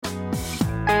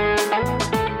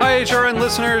HRN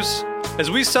listeners.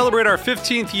 As we celebrate our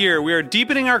 15th year, we are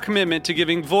deepening our commitment to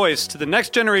giving voice to the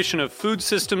next generation of food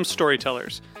systems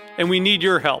storytellers, and we need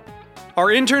your help. Our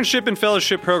internship and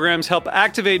fellowship programs help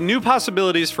activate new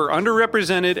possibilities for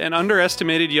underrepresented and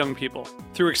underestimated young people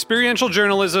through experiential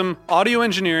journalism, audio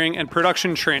engineering, and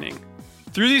production training.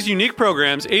 Through these unique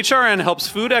programs, HRN helps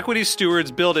food equity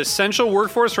stewards build essential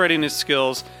workforce readiness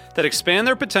skills that expand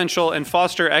their potential and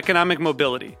foster economic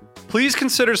mobility. Please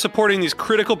consider supporting these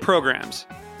critical programs.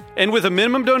 And with a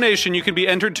minimum donation, you can be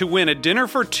entered to win a dinner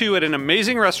for two at an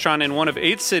amazing restaurant in one of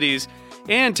 8 cities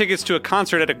and tickets to a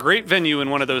concert at a great venue in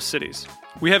one of those cities.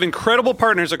 We have incredible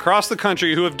partners across the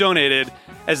country who have donated,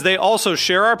 as they also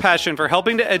share our passion for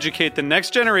helping to educate the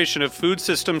next generation of food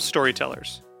systems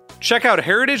storytellers. Check out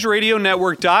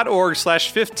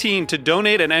heritageradionetwork.org/15 to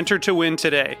donate and enter to win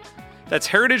today. That's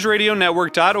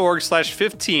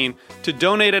heritageradionetwork.org/15 to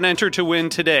donate and enter to win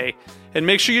today. And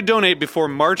make sure you donate before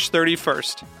March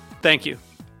 31st. Thank you.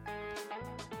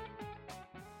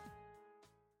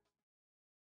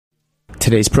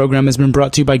 Today's program has been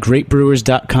brought to you by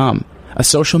GreatBrewers.com, a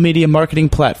social media marketing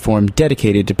platform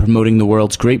dedicated to promoting the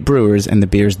world's great brewers and the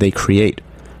beers they create.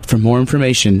 For more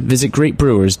information, visit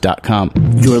GreatBrewers.com.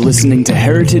 You're listening to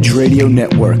Heritage Radio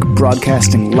Network,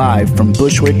 broadcasting live from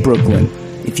Bushwick, Brooklyn.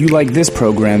 If you like this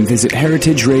program, visit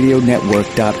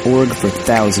heritageradionetwork.org for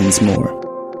thousands more.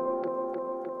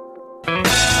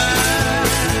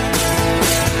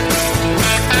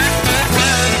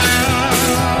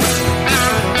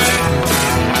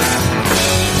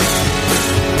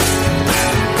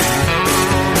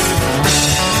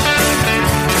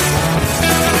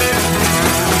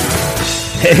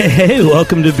 Hey,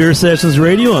 welcome to Beer Sessions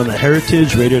Radio on the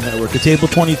Heritage Radio Network. It's April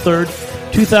 23rd,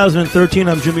 2013.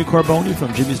 I'm Jimmy Carboni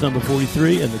from Jimmy's Number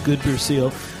 43 and the Good Beer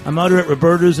Seal. I'm out here at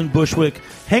Roberta's in Bushwick,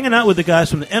 hanging out with the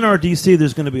guys from the NRDC.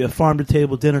 There's going to be a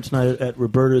farm-to-table dinner tonight at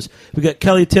Roberta's. We got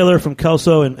Kelly Taylor from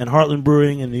Kelso and Heartland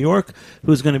Brewing in New York,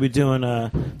 who's going to be doing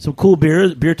some cool beer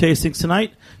tastings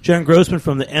tonight. Jen Grossman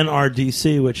from the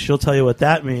NRDC, which she'll tell you what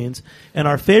that means. And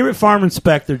our favorite farm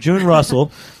inspector, June Russell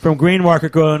from Green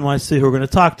Market Grow NYC, who we're going to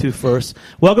talk to first.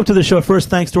 Welcome to the show. First,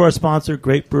 thanks to our sponsor,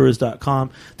 GreatBrewers.com.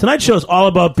 Tonight's show is all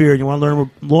about beer. You want to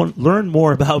learn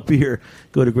more about beer,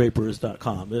 go to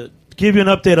GreatBrewers.com. To give you an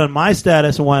update on my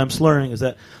status and why I'm slurring is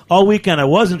that all weekend I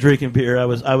wasn't drinking beer. I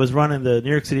was running the New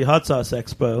York City Hot Sauce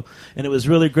Expo, and it was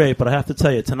really great. But I have to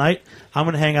tell you, tonight I'm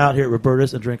going to hang out here at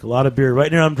Roberta's and drink a lot of beer. Right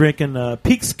now I'm drinking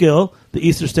Peekskill, the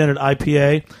Eastern Standard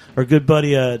IPA. Our good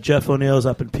buddy Jeff O'Neill's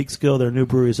up in Peekskill. Their new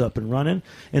brewery's up and running.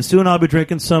 And soon I'll be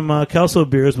drinking some Kelso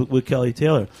beers with Kelly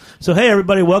Taylor. So, hey,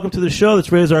 everybody, welcome to the show.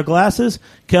 Let's raise our glasses.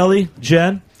 Kelly,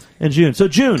 Jen, and June. So,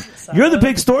 June, you're the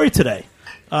big story today.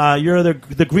 You're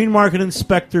the green market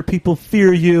inspector. People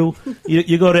fear you.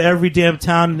 You go to every damn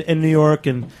town in New York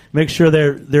and make sure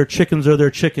their chickens are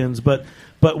their chickens. But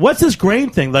what's this grain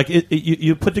thing? Like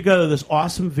you put together this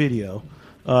awesome video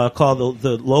called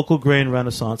the Local Grain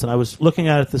Renaissance, and I was looking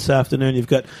at it this afternoon. You've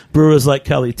got brewers like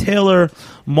Kelly Taylor,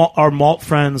 our malt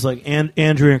friends like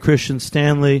Andrew and Christian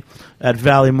Stanley at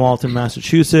Valley Malt in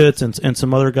Massachusetts, and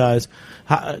some other guys.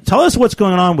 Tell us what's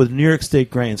going on with New York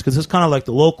State Grains, because it's kind of like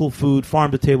the local food,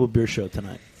 farm-to-table beer show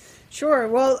tonight. Sure.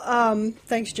 Well,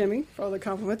 thanks, Jimmy, for all the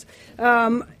compliments.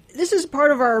 This is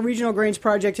part of our regional grains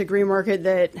project at Green Market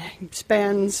that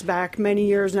spans back many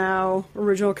years now,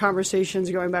 original conversations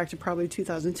going back to probably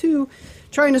 2002,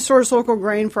 trying to source local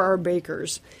grain for our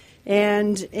bakers.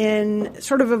 And in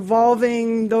sort of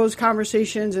evolving those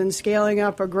conversations and scaling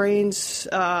up a grains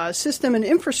system and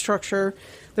infrastructure,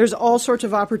 there's all sorts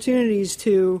of opportunities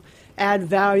to add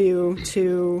value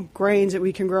to grains that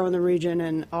we can grow in the region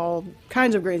and all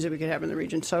kinds of grains that we could have in the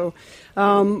region. So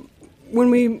in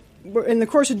the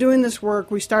course of doing this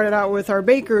work, we started out with our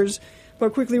bakers,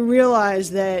 but quickly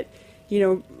realized that,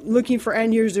 looking for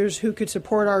end users who could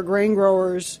support our grain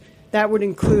growers, that would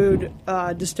include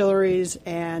distilleries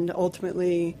and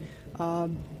ultimately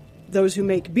those who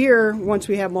make beer once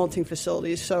we have malting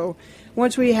facilities. So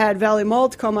once we had Valley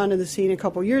Malt come onto the scene a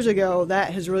couple years ago,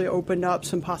 that has really opened up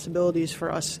some possibilities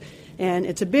for us. And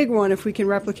it's a big one. If we can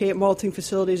replicate malting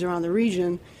facilities around the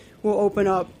region, we'll open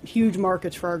up huge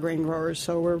markets for our grain growers.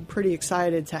 So we're pretty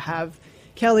excited to have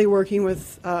Kelly working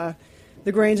with the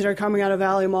grains that are coming out of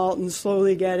Valley Malt and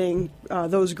slowly getting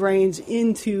those grains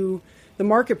into the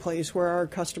marketplace where our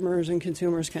customers and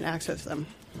consumers can access them.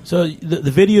 So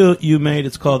the video you made,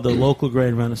 it's called The Local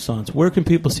Grain Renaissance. Where can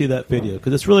people see that video?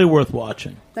 Because it's really worth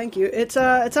watching. Thank you. It's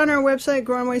on our website,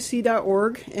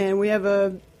 grownyc.org, and we have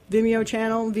a Vimeo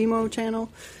channel.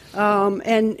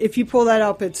 And if you pull that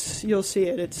up, you'll see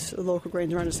it. It's a Local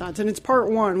Grains Renaissance. And it's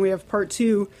part one. We have part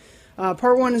two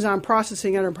Part one is on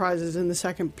processing enterprises, and the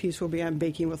second piece will be on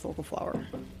baking with local flour.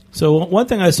 So one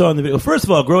thing I saw in the video, first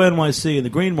of all, Grow NYC and the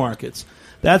green markets,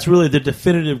 that's really the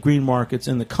definitive green markets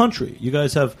in the country. You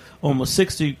guys have almost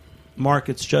 60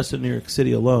 markets just in New York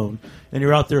City alone, and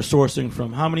you're out there sourcing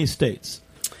from how many states?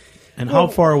 And how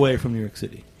far away from New York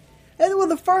City? Well,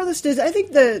 the farthest is, I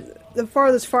think the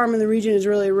farthest farm in the region is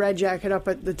really Red Jacket up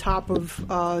at the top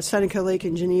of Seneca Lake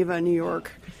in Geneva, New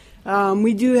York.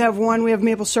 We do have one. We have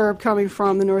maple syrup coming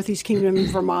from the Northeast Kingdom in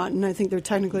Vermont, and I think they're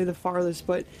technically the farthest,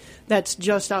 but that's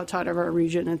just outside of our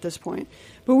region at this point.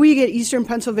 But we get eastern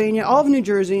Pennsylvania, all of New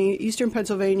Jersey, eastern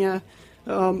Pennsylvania,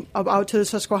 out to the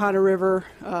Susquehanna River,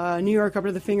 New York up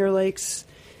to the Finger Lakes,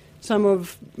 some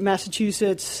of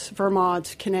Massachusetts,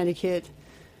 Vermont, Connecticut,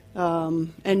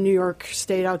 and New York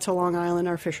State out to Long Island.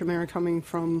 Our fishermen are coming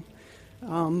from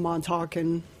Montauk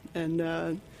and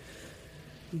blanking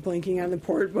on the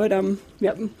port, but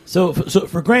yep. So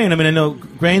for grain, I mean, I know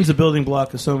grain's a building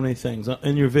block of so many things.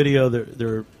 In your video,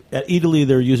 they're at Italy,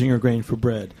 they're using your grain for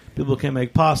bread. People can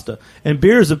make pasta, and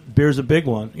beer's a big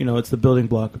one. You know, it's the building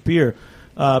block of beer.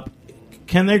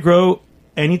 Can they grow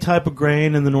any type of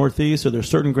grain in the Northeast? Are there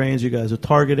certain grains you guys are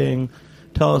targeting?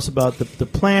 Tell us about the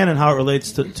plan and how it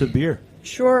relates to beer.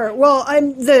 Sure. Well,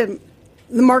 the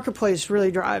marketplace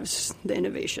really drives the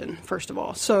innovation, first of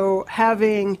all. So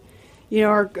having,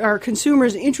 our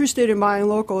consumers interested in buying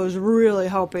local is really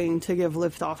helping to give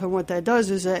liftoff. And what that does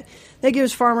is that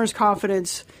gives farmers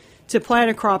confidence to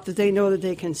plant a crop that they know that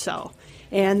they can sell.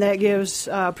 And that gives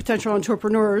potential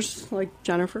entrepreneurs like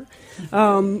Jennifer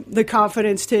the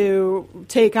confidence to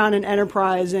take on an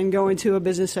enterprise and go into a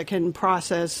business that can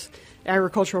process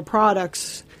agricultural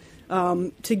products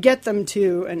to get them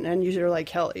to an end user like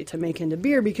Kelly to make into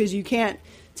beer, because you can't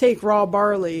take raw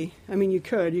barley. I mean, you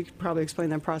could probably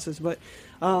explain that process, but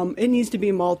it needs to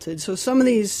be malted. So some of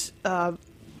these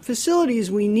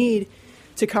facilities we need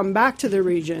to come back to the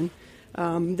region.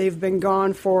 They've been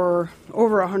gone for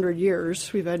over 100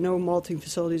 years. We've had no malting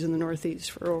facilities in the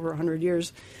Northeast for over 100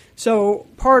 years. So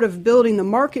part of building the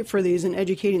market for these and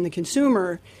educating the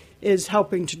consumer is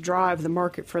helping to drive the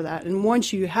market for that. And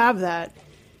once you have that,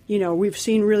 we've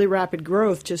seen really rapid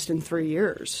growth just in 3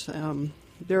 years.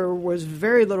 There was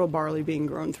very little barley being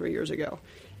grown 3 years ago.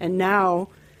 And now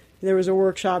there was a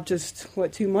workshop just,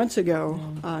 2 months ago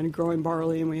on growing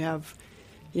barley, and we have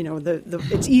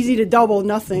it's easy to double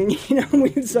nothing,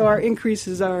 so our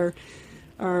increases are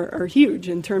huge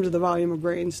in terms of the volume of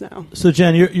grains now. So,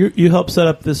 Jen, you helped set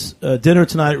up this dinner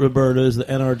tonight at Roberta's, the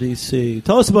NRDC.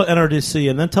 Tell us about NRDC,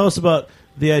 and then tell us about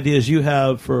the ideas you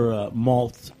have for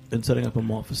malt and setting up a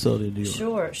malt facility in New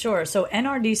York. Sure. So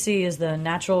NRDC is the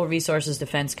Natural Resources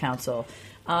Defense Council.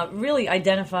 Really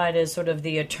identified as sort of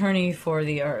the attorney for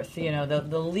the earth,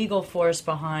 the legal force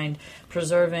behind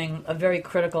preserving a very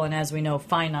critical and, as we know,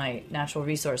 finite natural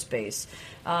resource base.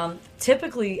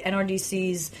 Typically,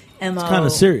 NRDC's MO... It's kind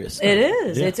of serious. It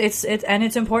is. Yeah.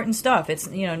 It's important stuff. It's,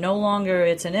 no longer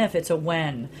it's an if, it's a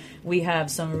when. We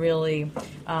have some really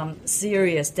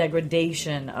serious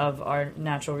degradation of our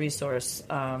natural resource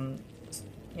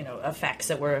effects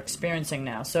that we're experiencing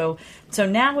now. So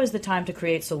now is the time to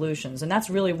create solutions, and that's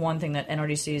really one thing that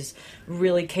NRDC is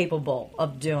really capable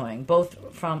of doing,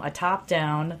 both from a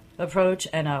top-down approach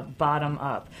and a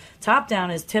bottom-up.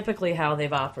 Top-down is typically how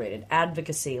they've operated: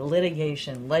 advocacy,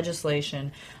 litigation,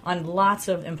 legislation on lots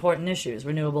of important issues: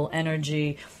 renewable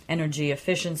energy, energy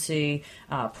efficiency,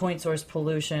 point source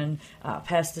pollution,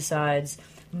 pesticides.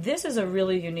 This is a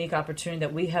really unique opportunity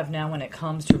that we have now when it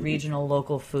comes to regional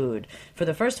local food. For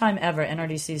the first time ever,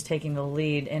 NRDC is taking the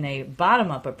lead in a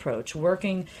bottom-up approach,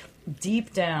 working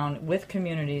deep down with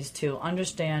communities to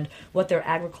understand what their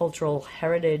agricultural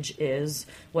heritage is,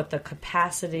 what the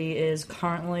capacity is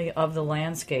currently of the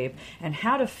landscape, and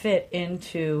how to fit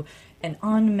into an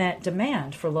unmet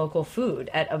demand for local food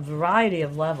at a variety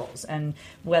of levels. And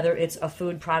whether it's a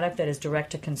food product that is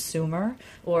direct to consumer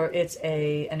or it's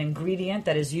an ingredient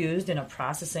that is used in a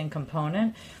processing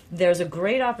component, there's a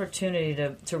great opportunity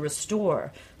to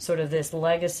restore sort of this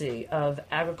legacy of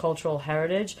agricultural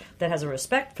heritage that has a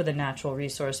respect for the natural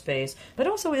resource base, but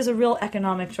also is a real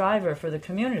economic driver for the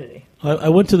community. I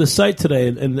went to the site today,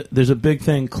 and there's a big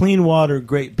thing: clean water,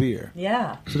 great beer.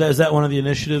 Yeah. So is that one of the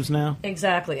initiatives now?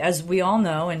 Exactly. As we all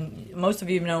know, and most of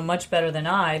you know much better than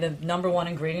I, the number one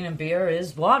ingredient in beer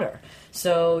is water.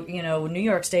 So, New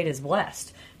York State is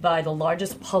blessed by the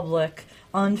largest public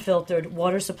unfiltered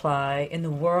water supply in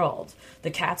the world.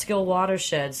 The Catskill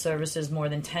watershed services more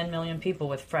than 10 million people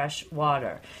with fresh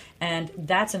water. And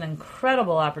that's an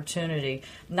incredible opportunity,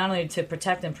 not only to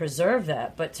protect and preserve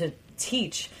that, but to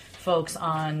teach folks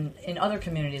in other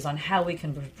communities on how we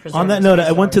can preserve. On that this note, I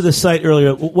resource. went to the site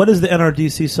earlier. What is the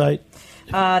NRDC site?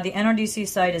 The NRDC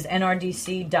site is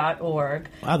nrdc.org.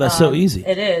 Wow, that's so easy.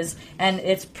 It is, and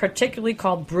it's particularly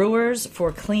called Brewers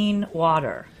for Clean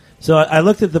Water. So I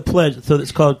looked at the pledge. So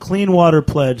it's called Clean Water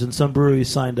Pledge, and some breweries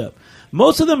signed up.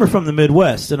 Most of them are from the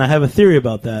Midwest, and I have a theory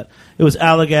about that. It was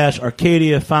Allagash,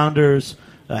 Arcadia, Founders,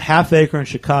 Half Acre in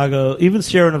Chicago, even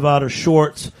Sierra Nevada,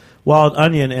 Shorts, Wild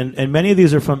Onion, and many of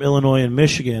these are from Illinois and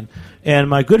Michigan. And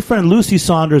my good friend Lucy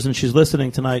Saunders, and she's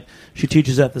listening tonight, she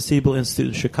teaches at the Siebel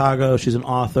Institute in Chicago. She's an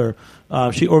author.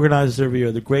 She organizes every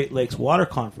year the Great Lakes Water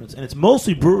Conference, and it's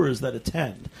mostly brewers that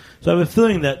attend. So I have a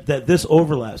feeling that this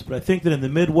overlaps, but I think that in the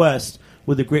Midwest,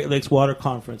 with the Great Lakes Water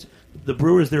Conference, the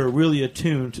brewers there are really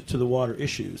attuned to the water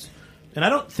issues. And I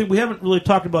don't think we haven't really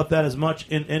talked about that as much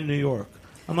in New York.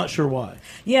 I'm not sure why.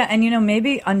 Yeah, and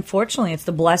maybe, unfortunately, it's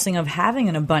the blessing of having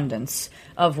an abundance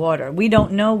of water. We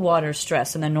don't know water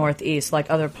stress in the Northeast like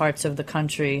other parts of the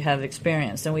country have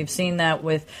experienced. And we've seen that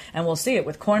and we'll see it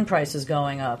with corn prices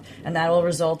going up. And that will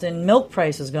result in milk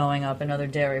prices going up and other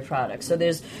dairy products. So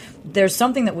there's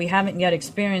something that we haven't yet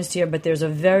experienced here, but there's a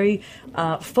very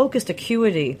focused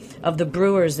acuity of the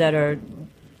brewers that are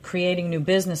creating new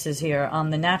businesses here on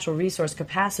the natural resource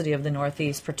capacity of the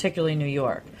Northeast, particularly New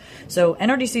York. So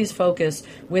NRDC's focus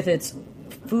with its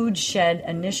Food Shed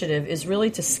initiative is really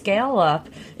to scale up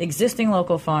existing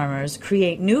local farmers,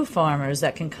 create new farmers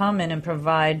that can come in and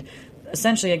provide,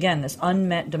 essentially, again, this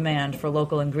unmet demand for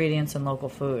local ingredients and local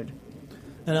food.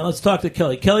 And now let's talk to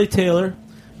Kelly. Kelly Taylor,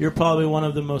 you're probably one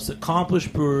of the most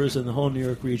accomplished brewers in the whole New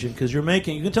York region because you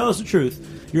can tell us the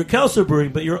truth. You're Kelso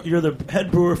Brewing, but you're the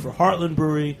head brewer for Heartland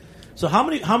Brewery. So how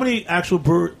many actual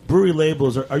brewery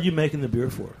labels are you making the beer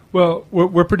for? Well,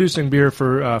 we're producing beer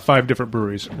for 5 different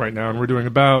breweries right now, and we're doing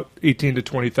about 18 to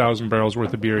 20,000 barrels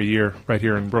worth of beer a year right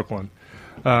here in Brooklyn.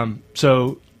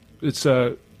 So it's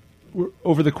over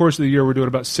the course of the year, we're doing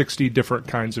about 60 different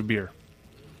kinds of beer,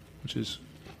 which is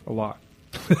a lot.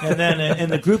 And then in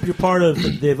the group you're part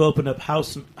of, they've opened up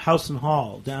House and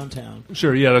Hall downtown.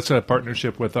 Sure, yeah, that's a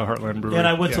partnership with Heartland Brewery. And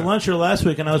I went to lunch here last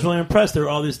week, and I was really impressed. There were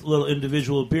all these little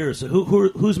individual beers. So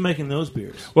who's making those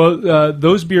beers? Well,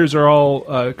 those beers are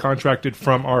all contracted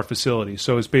from our facility.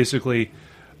 So it's basically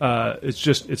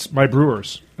it's my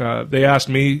brewers. They asked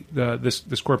me,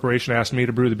 this corporation asked me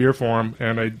to brew the beer for them,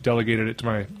 and I delegated it to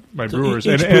my brewers.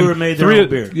 Each brewer made their own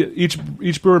beer.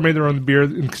 Each brewer made their own beer.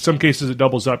 In some cases, it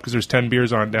doubles up because there's 10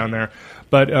 beers on down there.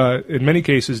 But in many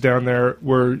cases down there,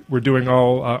 we're doing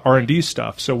all R&D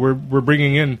stuff. So we're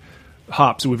bringing in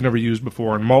hops that we've never used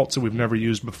before and malts that we've never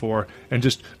used before, and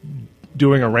just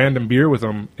doing a random beer with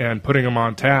them and putting them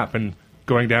on tap and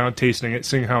going down, tasting it,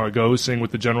 seeing how it goes, seeing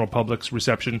what the general public's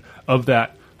reception of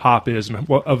that hop is and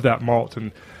of that malt.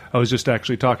 And I was just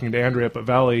actually talking to Andrea up at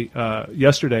Valley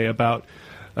yesterday about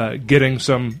getting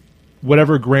some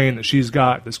whatever grain that she's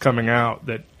got that's coming out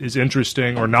that is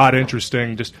interesting or not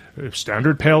interesting, just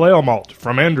standard pale ale malt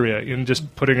from Andrea, and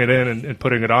just putting it in and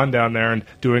putting it on down there and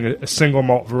doing a single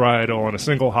malt varietal and a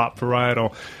single hop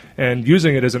varietal, and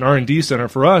using it as an R&D center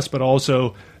for us, but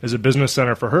also as a business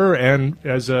center for her, and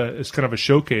as kind of a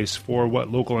showcase for what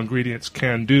local ingredients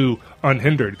can do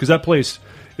unhindered. Because that place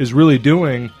is really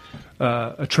doing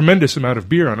a tremendous amount of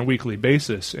beer on a weekly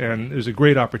basis, and there's a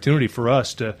great opportunity for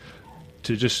us to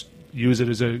just use it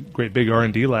as a great big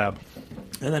R&D lab.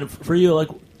 And then for you,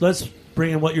 let's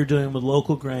bring in what you're doing with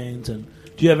local grains. And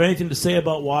do you have anything to say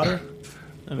about water?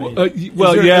 I mean,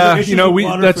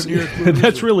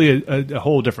 that's really a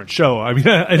whole different show. I mean,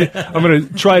 I'm going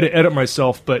to try to edit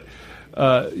myself, but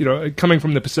coming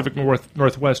from the Pacific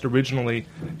Northwest originally,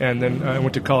 and then I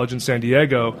went to college in San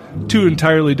Diego, 2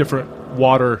 entirely different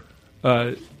water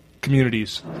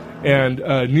communities. And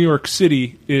New York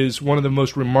City is one of the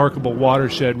most remarkable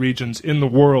watershed regions in the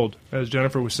world, as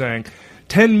Jennifer was saying.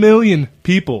 10 million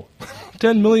people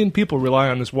rely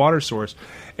on this water source.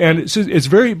 And it's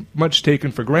very much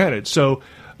taken for granted. So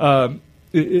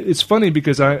it's funny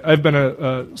because I've been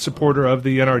a supporter of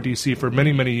the NRDC for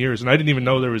many, many years, and I didn't even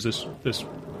know there was this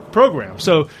program.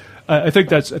 So I think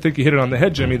you hit it on the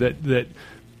head, Jimmy, that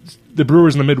the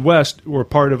brewers in the Midwest were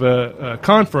part of a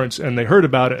conference, and they heard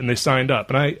about it, and they signed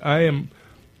up. And I am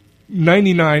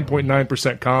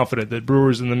 99.9% confident that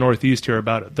brewers in the Northeast hear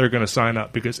about it. They're going to sign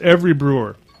up because every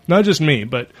brewer, not just me,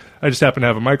 but I just happen to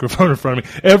have a microphone in front of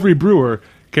me, every brewer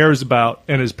cares about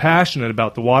and is passionate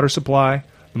about the water supply,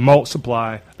 the malt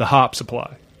supply, the hop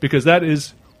supply, because that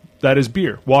is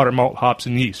beer: water, malt, hops,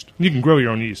 and yeast. You can grow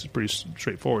your own yeast; it's pretty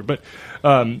straightforward. But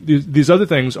these other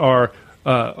things are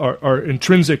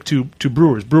intrinsic to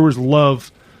brewers. Brewers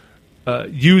love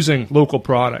using local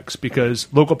products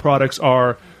because local products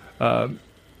are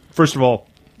First of all,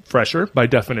 fresher, by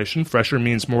definition. Fresher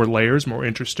means more layers, more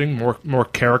interesting, more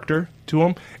character to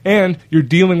them. And you're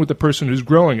dealing with the person who's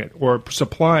growing it or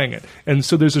supplying it. And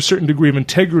so there's a certain degree of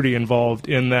integrity involved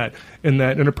in that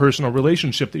interpersonal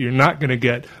relationship that you're not going to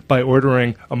get by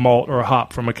ordering a malt or a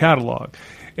hop from a catalog.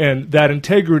 And that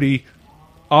integrity,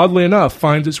 oddly enough,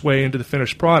 finds its way into the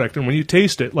finished product. And when you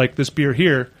taste it, like this beer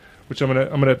here, which I'm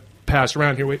gonna pass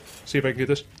around here. Wait, see if I can get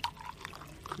this.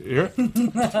 Here,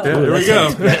 there we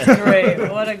go.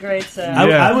 Great, what a great sound.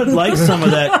 Yeah. I would like some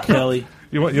of that, Kelly.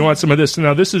 You want some of this?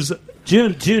 Now this is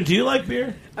June, do you like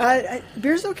beer?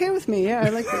 Beer's okay with me. Yeah, I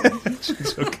like beer.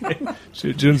 June's okay.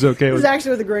 June's okay This with is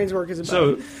actually what the grains work is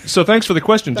about. So thanks for the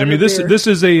question, Jimmy. Better beer. This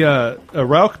is a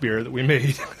Rauch beer that we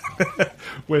made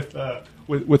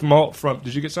with malt from.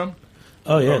 Did you get some?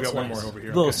 Oh yeah, I it's got one nice. more over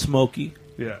here. A little Okay. smoky.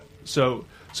 Yeah. So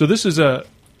this is a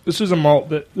malt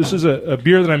this is a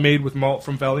beer that I made with malt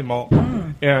from Valley Malt,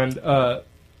 and I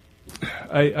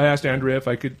asked Andrea if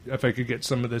I could get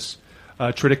some of this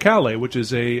Triticale, which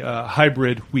is a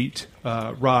hybrid wheat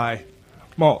rye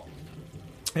malt,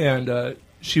 and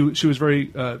she was very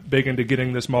big into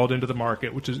getting this malt into the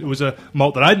market, it was a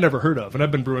malt that I'd never heard of, and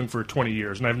I've been brewing for 20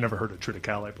 years, and I've never heard of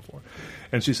Triticale before.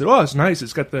 And she said, "Oh, it's nice.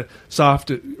 It's got the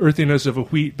soft earthiness of a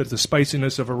wheat, but the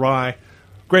spiciness of a rye.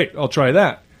 Great, I'll try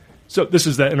that." So this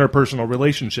is that interpersonal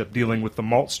relationship dealing with the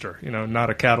maltster, not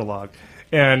a catalog.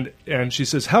 And she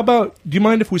says, "How about, do you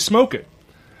mind if we smoke it?"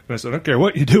 And I said, "I don't care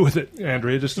what you do with it,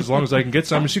 Andrea, just as long as I can get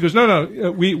some." And she goes, No,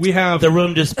 we have... The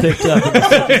room just picked up.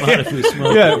 If we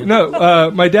smoke Yeah, it.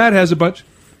 no, my dad has a bunch...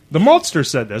 The maltster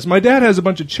said this. My dad has a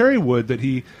bunch of cherry wood that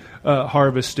he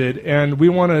harvested, and we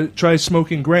want to try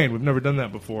smoking grain. We've never done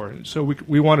that before. So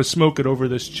we want to smoke it over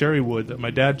this cherry wood that my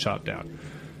dad chopped down.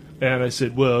 And I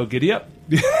said, "Well, giddy up.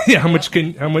 Yeah, how much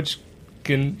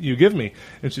can you give me?"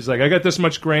 And she's like, "I got this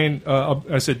much grain."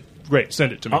 I said, "Great,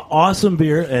 send it to me." Awesome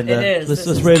beer, and It is.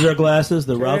 let's raise our glasses.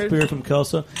 The Ralph beer from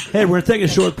Kelso. Hey, we're gonna take a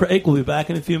short break. We'll be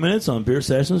back in a few minutes on Beer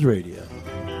Sessions Radio.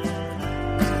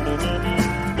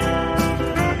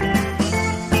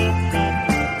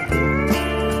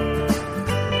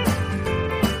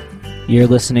 You're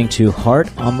listening to Heart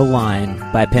on the Line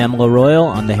by Pamela Royal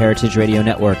on the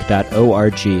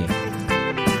heritageradionetwork.org.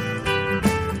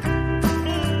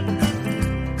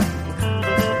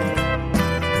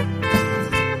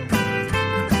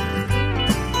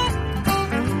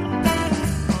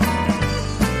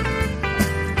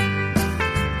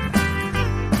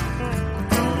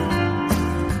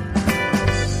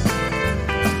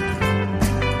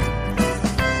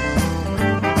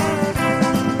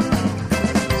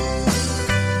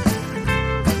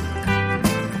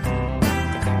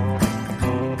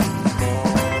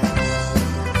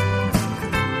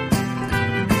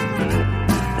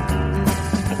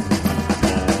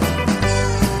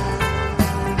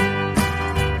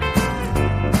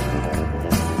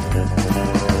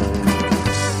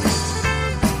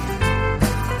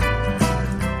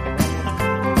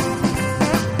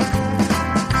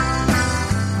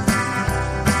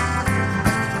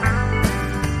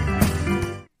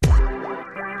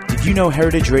 Did you know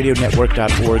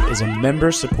HeritageRadioNetwork.org is a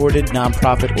member-supported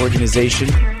nonprofit organization?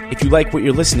 If you like what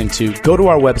you're listening to, go to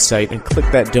our website and click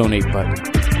that donate button.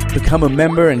 Become a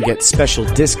member and get special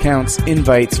discounts,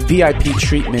 invites, VIP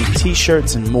treatment,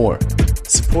 t-shirts, and more.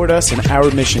 Support us in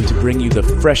our mission to bring you the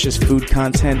freshest food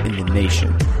content in the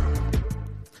nation.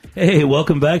 Hey,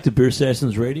 welcome back to Beer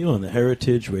Sessions Radio on the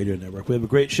Heritage Radio Network. We have a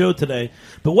great show today.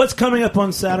 But what's coming up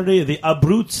on Saturday? The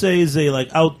Abruzze is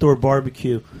a outdoor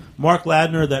barbecue. Mark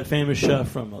Ladner, that famous chef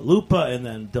from Lupa, and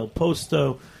then Del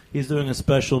Posto, he's doing a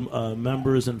special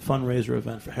members and fundraiser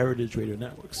event for Heritage Radio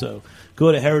Network. So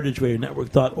go to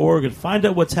heritageradionetwork.org and find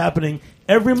out what's happening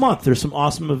every month. There's some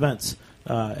awesome events.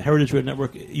 Heritage Radio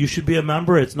Network, you should be a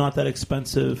member. It's not that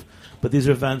expensive. But these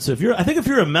are events. So if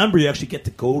you're a member, you actually get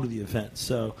to go to the event.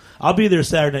 So I'll be there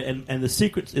Saturday. And the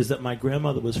secret is that my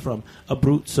grandmother was from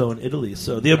Abruzzo in Italy.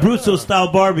 So the Abruzzo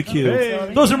style barbecue.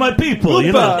 Hey. Those are my people,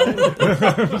 you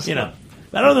know.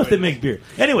 I don't know if they make beer.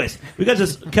 Anyways, we got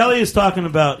this. Kelly is talking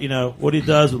about what he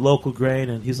does with local grain,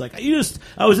 and he's like,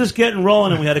 I was just getting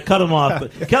rolling, and we had to cut him off.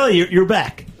 But Kelly, you're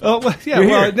back. Oh, well, yeah. You're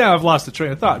Well, here. now I've lost the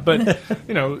train of thought. But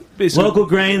basically, Local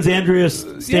grains, Andreas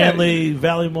Stanley,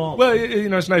 Valley Malt. well,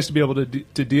 it's nice to be able to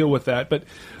deal with that, but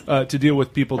to deal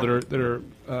with people that are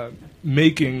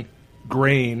making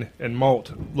grain and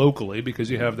malt locally,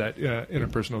 because you have that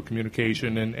interpersonal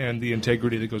communication and the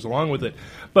integrity that goes along with it.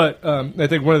 But I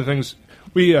think one of the things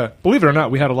we believe it or not,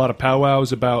 we had a lot of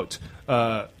powwows about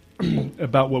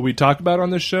what we talked about on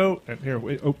this show. And here,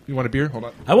 wait, you want a beer? Hold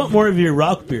on. I want more of your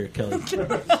rock beer, Kelly.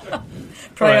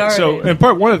 Priority. So, and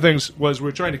one of the things was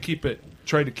we're trying to keep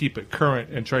it current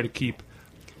and try to keep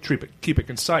it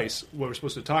concise. What we're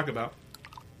supposed to talk about.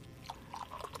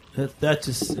 That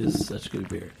just is such good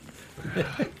beer.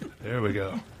 There we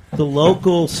go. The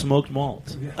local smoked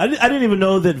malt. I didn't even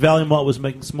know that Valley Malt was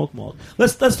making smoked malt.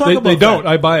 Let's talk about. They don't. that.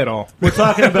 I buy it all. We're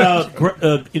talking about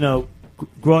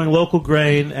growing local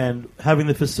grain and having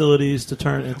the facilities to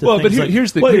turn into things like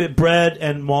here's the bread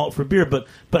and malt for beer. But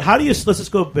how do you? Let's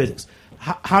just go basics.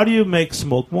 How do you make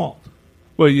smoked malt?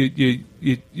 Well, you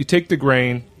take the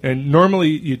grain, and normally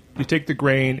you take the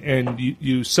grain and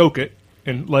you soak it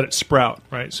and let it sprout,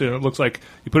 right? So it looks like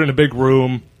you put it in a big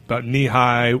room about knee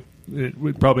high.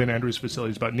 Probably in Andrew's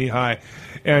facility, it's about knee high,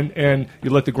 and you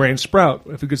let the grain sprout.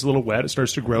 If it gets a little wet, it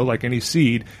starts to grow like any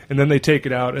seed, and then they take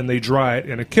it out and they dry it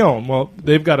in a kiln. Well,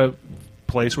 they've got a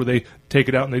place where they take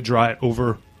it out and they dry it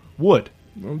over wood,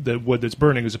 the wood that's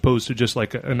burning, as opposed to just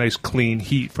like a nice clean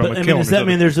heat from a kiln. Does that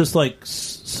mean there's just like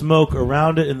smoke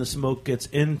around it, and the smoke gets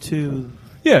into?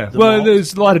 Yeah, malt?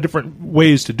 There's a lot of different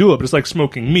ways to do it, but it's like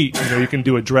smoking meat. You can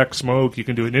do a direct smoke, you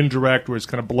can do an indirect where it's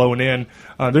kind of blown in.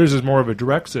 Theirs is more of a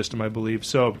direct system, I believe.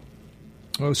 So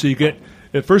you get,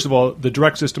 first of all, the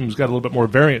direct system's got a little bit more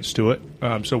variance to it.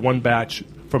 So one batch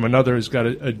from another has got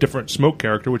a different smoke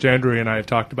character, which Andrea and I have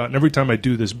talked about. And every time I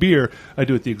do this beer, I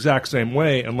do it the exact same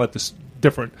way and let this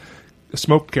different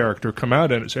smoke character come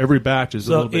out in it. So every batch is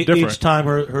a little bit different. Each time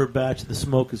her batch, the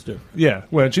smoke is different. Yeah,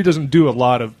 well, she doesn't do a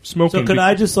lot of smoking. So could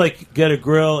I just get a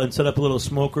grill and set up a little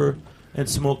smoker and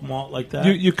smoke malt like that?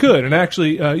 You could, and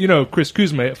actually, Chris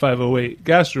Kuzme at 508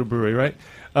 Gastro Brewery, right?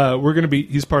 We're going to be.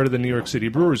 He's part of the New York City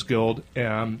Brewers Guild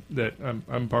that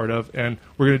I'm part of, and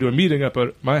we're going to do a meeting up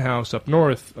at my house up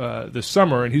north this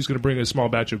summer, and he's going to bring a small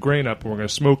batch of grain up, and we're going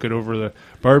to smoke it over the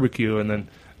barbecue, and then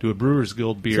do a Brewers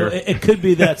Guild beer. So it could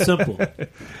be that simple.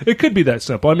 It could be that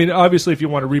simple. I mean, obviously, if you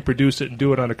want to reproduce it and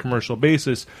do it on a commercial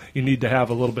basis, you need to have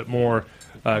a little bit more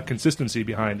consistency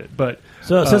behind it. But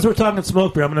since we're talking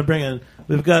smoke beer, I'm going to bring in.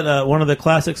 We've got one of the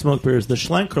classic smoke beers, the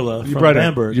Schlenkerla from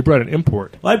Bamberg. You brought an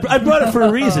import. Well, I brought it for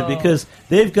a reason because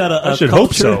they've got a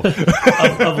culture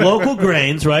of local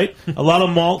grains, right? A lot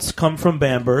of malts come from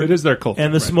Bamberg. It is their culture,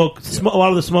 and the a lot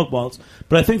of the smoke malts.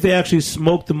 But I think they actually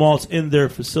smoke the malts in their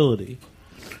facility.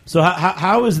 So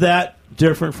how is that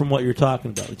different from what you're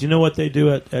talking about? Do you know what they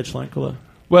do at Schlenkerla?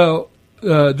 Well,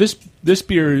 this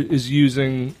beer is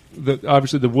using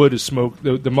obviously the wood is smoked.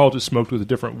 The malt is smoked with a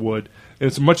different wood. And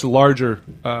it's a much larger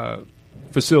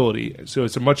facility, so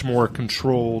it's a much more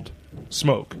controlled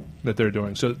smoke that they're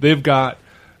doing. So they've got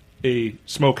a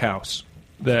smokehouse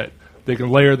that they can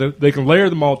layer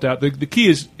the malt out. The key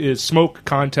is smoke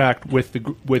contact with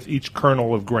each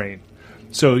kernel of grain.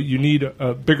 So you need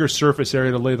a bigger surface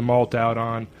area to lay the malt out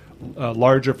on, a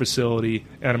larger facility,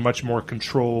 and a much more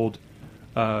controlled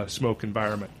smoke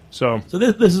environment. So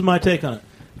this is my take on it.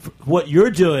 What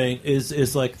you're doing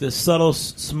is like this subtle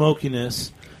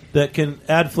smokiness that can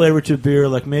add flavor to beer.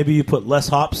 Like maybe you put less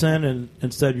hops in, and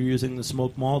instead you're using the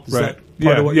smoked malt. Is right. that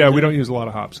part of what you're doing? We don't use a lot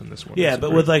of hops in this one. Yeah,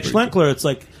 but with Schlenkerla, it's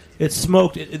like it's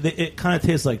smoked. It kind of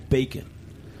tastes like bacon.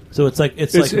 So it's like the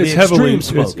extreme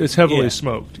smoke. It's heavily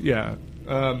smoked. Yeah.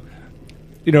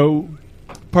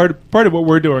 Part of what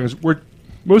we're doing is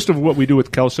most of what we do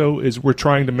with Kelso is we're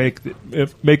trying to make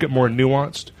it more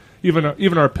nuanced.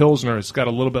 Even our Pilsner has got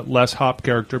a little bit less hop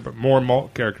character, but more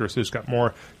malt character, so it's got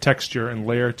more texture and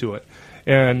layer to it.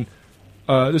 And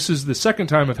this is the second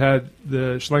time I've had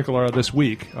the Schlenkerla this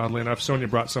week. Oddly enough, Sonia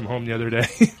brought some home the other day,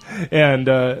 and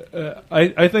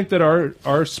I think that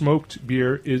our smoked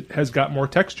beer has got more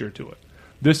texture to it.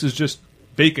 This is just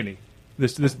bacony.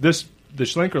 The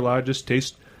Schlenkerla just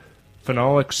tastes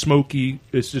phenolic, smoky.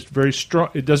 It's just very strong.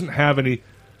 It doesn't have any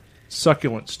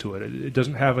succulence to it. It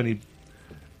doesn't have any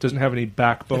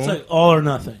backbone. It's like all or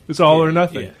nothing. It's all or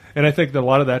nothing. Yeah. And I think that a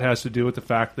lot of that has to do with the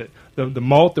fact that the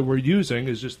malt that we're using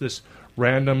is just this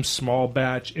random, small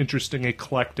batch, interesting,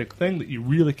 eclectic thing that you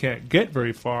really can't get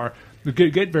very far,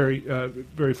 get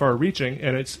very far reaching,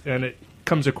 and it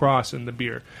comes across in the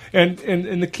beer. And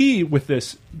the key with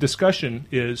this discussion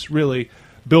is really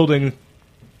building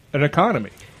an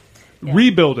economy. Yeah.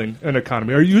 Rebuilding an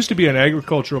economy. It used to be an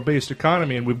agricultural-based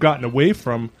economy, and we've gotten away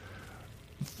from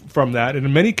that, and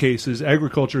in many cases,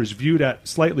 agriculture is viewed at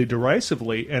slightly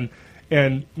derisively.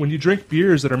 And when you drink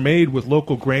beers that are made with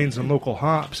local grains and local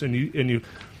hops, and you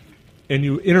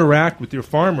interact with your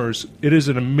farmers, it is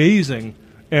an amazing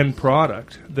end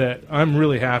product that I'm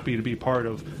really happy to be part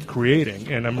of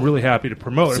creating, and I'm really happy to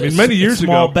promote. I mean, many years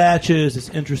small ago, batches. It's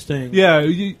interesting. yeah,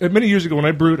 many years ago when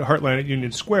I brewed at Heartland at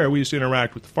Union Square, we used to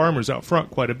interact with the farmers out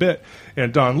front quite a bit.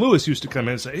 And Don Lewis used to come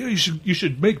in and say, hey, you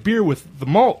should make beer with the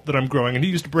malt that I'm growing. And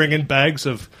he used to bring in bags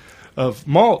of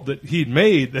malt that he'd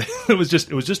made. It was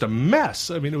just a mess.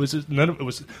 I mean, it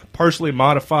was partially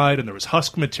modified, and there was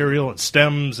husk material and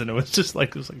stems, and it was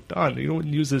like Don, you don't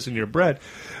use this in your bread.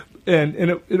 And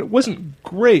it wasn't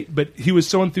great, but he was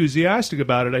so enthusiastic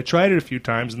about it. I tried it a few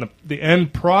times, and the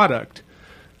end product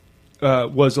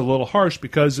was a little harsh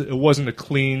because it wasn't a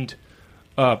cleaned,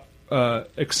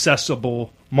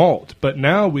 accessible malt. But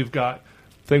now we've got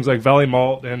things like Valley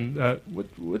Malt and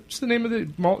what's the name of the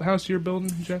malt house you're building,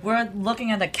 Jeff? We're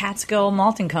looking at the Catskill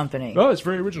Malting Company. Oh, it's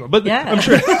very original, but Yeah. I'm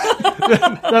sure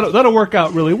that'll work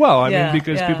out really well. I Yeah, mean,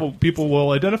 because yeah. people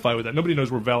will identify with that. Nobody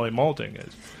knows where Valley Malting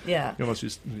is. Yeah. Unless you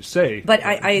say. But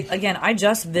I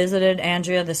just visited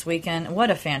Andrea this weekend.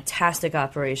 What a fantastic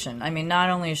operation. I mean, not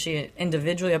only is she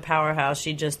individually a powerhouse,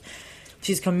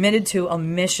 she's committed to a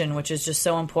mission, which is just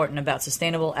so important about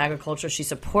sustainable agriculture. She's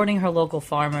supporting her local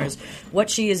farmers. What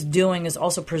she is doing is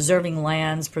also preserving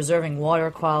lands, preserving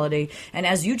water quality. And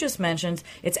as you just mentioned,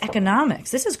 it's economics.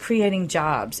 This is creating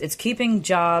jobs. It's keeping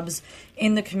jobs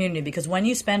in the community, because when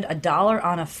you spend $1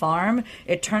 on a farm,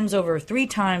 it turns over 3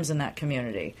 times in that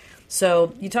community.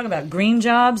 So you talk about green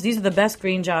jobs. These are the best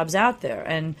green jobs out there.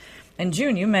 And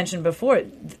June, you mentioned before,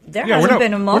 there hasn't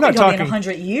been a multi-company in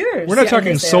 100 years. We're not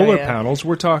talking solar area. panels.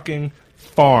 We're talking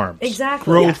farms. Exactly.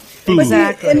 Grow Yeah. food.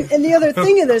 Exactly. And the other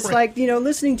thing of this, like,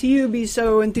 listening to you be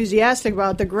so enthusiastic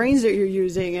about the grains that you're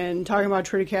using and talking about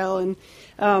triticale,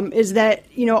 and is that,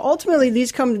 ultimately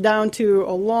these come down to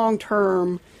a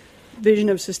long-term vision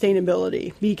of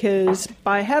sustainability, because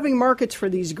by having markets for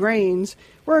these grains,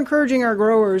 we're encouraging our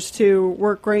growers to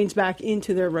work grains back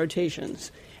into their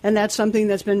rotations. And that's something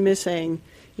that's been missing,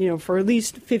 for at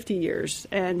least 50 years.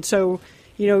 And so,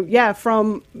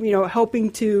 from,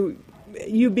 helping to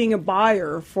you being a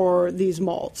buyer for these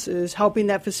malts is helping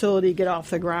that facility get off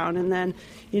the ground. And then,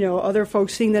 other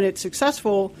folks seeing that it's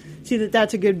successful, see that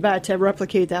that's a good bet to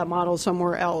replicate that model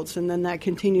somewhere else. And then that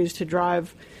continues to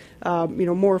drive,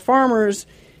 more farmers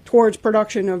towards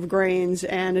production of grains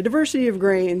and a diversity of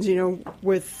grains,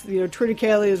 with,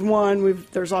 triticale is one.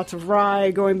 There's lots of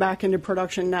rye going back into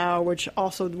production now, which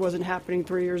also wasn't happening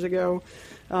 3 years ago.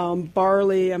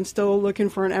 Barley, I'm still looking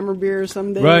for an Emmer beer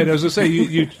someday. Right, I was going to say,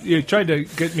 you tried to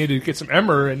get me to get some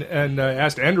Emmer and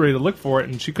asked Andrea to look for it,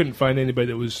 and she couldn't find anybody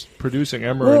that was producing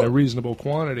Emmer in a reasonable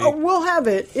quantity. We'll have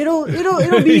it. It'll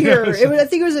be here. I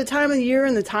think it was the time of the year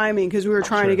and the timing, because we were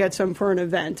trying to get some for an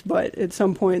event, but at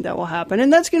some point that will happen.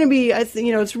 And that's going to be, it's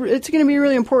going to be a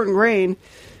really important grain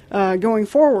going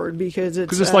forward, because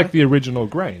it's like the original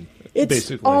grain, it's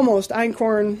basically. Almost.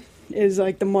 Einkorn is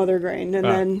like the mother grain, and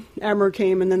then Emmer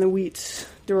came, and then the wheats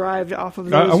derived off of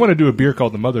those. I want to do a beer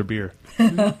called the Mother Beer.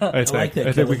 I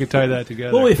think we could tie that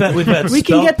together. Well, we've had we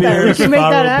can get that. We can make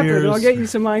that happen. Beers. I'll get you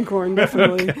some Einkorn,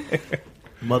 definitely.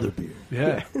 Mother beer.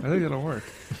 Yeah, I think that'll work.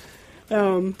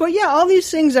 But yeah, all these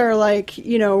things are like,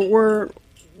 we're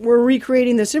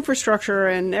recreating this infrastructure,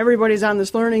 and everybody's on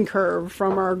this learning curve,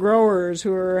 from our growers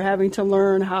who are having to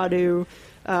learn how to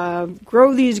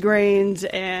grow these grains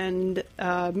and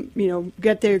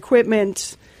get the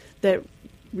equipment that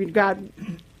we've got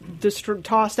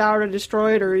tossed out or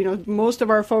destroyed, or most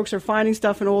of our folks are finding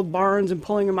stuff in old barns and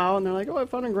pulling them out, and they're like, oh, I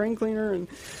found a grain cleaner, and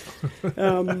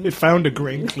It found a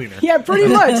grain cleaner. yeah,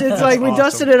 pretty much. It's like we awesome.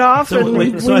 dusted it off. So, and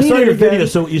we I saw needed your it video. again.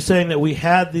 So you're saying that we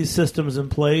had these systems in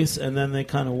place, and then they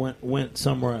kind of went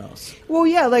somewhere else. Well,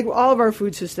 yeah, like all of our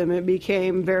food system, it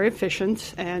became very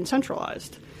efficient and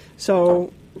centralized.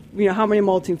 So, how many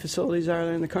malting facilities are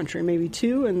there in the country? Maybe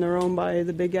 2, and they're owned by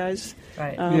the big guys.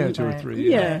 Right. 2 or 3.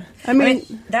 Yeah. I mean,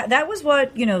 that was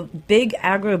what, big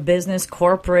agribusiness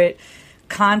corporate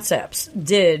concepts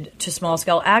did to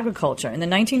small-scale agriculture. In the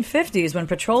 1950s, when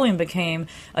petroleum became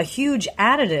a huge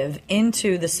additive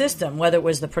into the system, whether it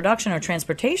was the production or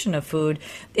transportation of food,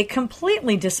 it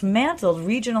completely dismantled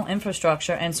regional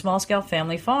infrastructure and small-scale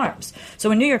family farms.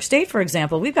 So in New York State, for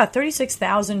example, we've got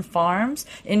 36,000 farms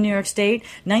in New York State.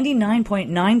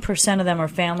 99.9% of them are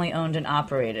family-owned and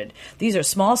operated. These are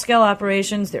small-scale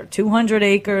operations. They're 200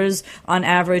 acres on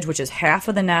average, which is half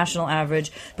of the national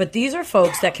average. But these are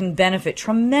folks that can benefit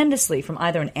tremendously from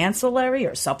either an ancillary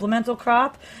or supplemental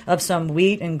crop of some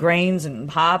wheat and grains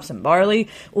and hops and barley,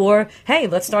 or, hey,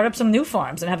 let's start up some new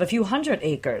farms and have a few hundred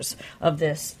acres of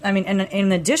this. I mean, and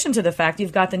in addition to the fact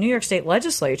you've got the New York State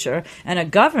legislature and a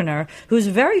governor who's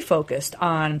very focused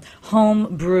on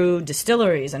home brew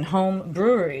distilleries and home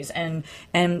breweries and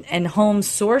home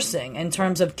sourcing in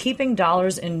terms of keeping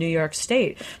dollars in New York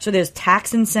State. So there's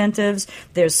tax incentives,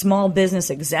 there's small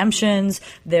business exemptions,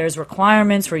 there's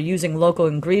requirements for using local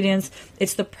ingredients.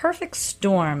 It's the perfect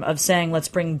storm of saying, let's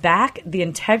bring back the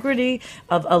integrity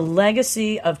of a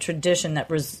legacy of tradition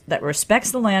that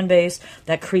respects the land base,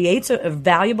 that creates a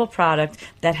valuable product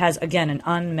that has, again, an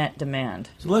unmet demand.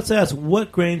 So let's ask,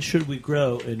 what grains should we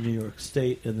grow in New York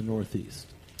State and the Northeast?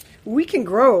 We can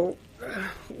grow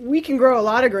a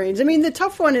lot of grains. I mean, the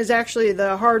tough one is actually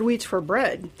the hard wheats for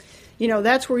bread.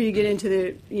 That's where you get into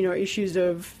the, issues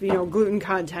of, gluten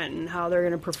content and how they're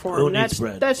going to perform.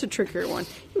 That's a trickier one.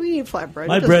 We eat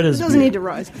flatbread. It doesn't need to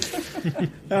rise.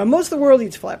 Most of the world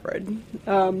eats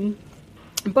flatbread.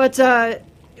 But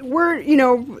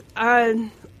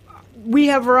we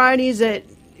have varieties that,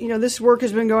 this work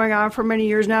has been going on for many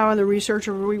years now, and the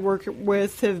researchers we work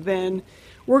with have been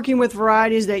working with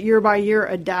varieties that year by year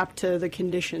adapt to the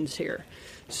conditions here.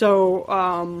 So,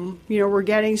 we're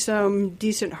getting some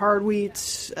decent hard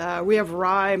wheats. We have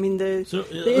rye. I mean, let's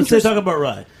talk about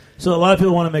rye. So a lot of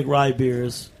people want to make rye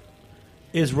beers.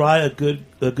 Is rye a good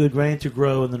grain to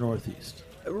grow in the Northeast?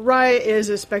 Rye is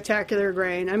a spectacular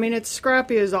grain. I mean, it's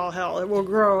scrappy as all hell. It will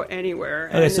grow anywhere.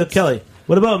 Okay, so Kelly,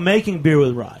 what about making beer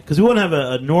with rye? Because we want to have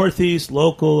a Northeast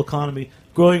local economy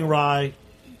growing rye.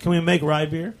 Can we make rye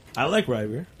beer? I like rye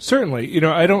beer. Certainly.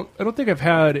 I don't think I've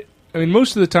had. I mean,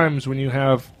 most of the times when you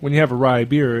have a rye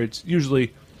beer, it's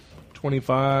usually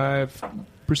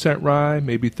 25% rye,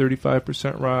 maybe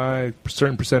 35% rye, a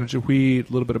certain percentage of wheat,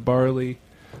 a little bit of barley.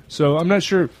 So I'm not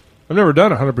sure. I've never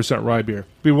done 100% rye beer.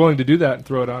 Be willing to do that and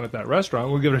throw it on at that restaurant.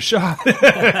 We'll give it a shot.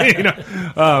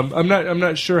 I'm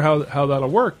not sure how that'll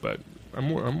work, but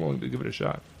I'm willing to give it a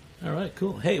shot. All right,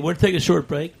 cool. Hey, we're going to take a short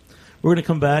break. We're going to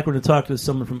come back. We're going to talk to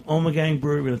someone from Ommegang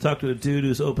Brewery. We're going to talk to a dude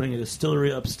who's opening a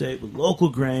distillery upstate with local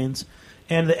grains.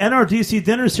 And the NRDC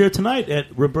dinner's here tonight at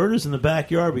Roberta's in the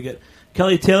backyard. We got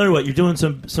Kelly Taylor. What, you're doing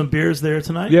some beers there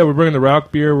tonight? Yeah, we're bringing the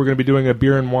Rauch beer. We're going to be doing a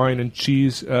beer and wine and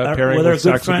cheese pairing with our good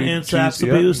Saxby friend Ann Saxby,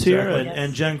 who's here,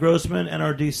 and Jen Grossman,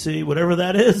 NRDC, whatever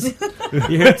that is. You're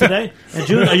here today. And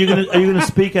June, are you going to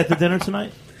speak at the dinner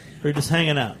tonight? Or you're just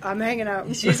hanging out? I'm hanging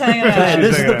out. She's hanging out.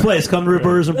 This is the place. Come to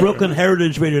Roberta's in Brooklyn,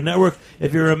 Heritage Radio Network.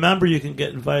 If you're a member, you can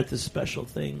get invited to special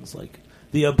things like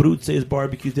the Abruzzi's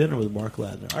barbecue dinner with Mark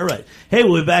Ladner. All right. Hey,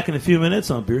 we'll be back in a few minutes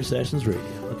on Beer Sessions Radio.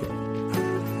 Okay.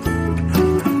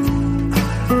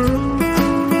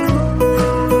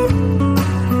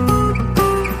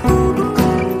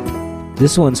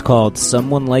 This one's called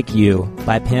Someone Like You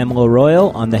by Pamela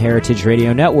Royal on the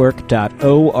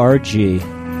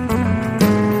heritageradionetwork.org.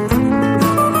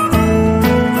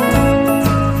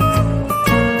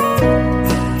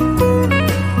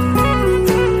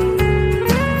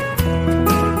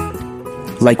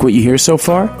 Like what you hear so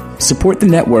far? Support the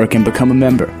network and become a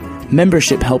member.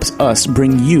 Membership helps us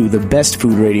bring you the best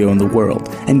food radio in the world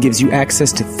and gives you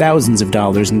access to thousands of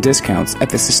dollars in discounts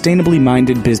at the sustainably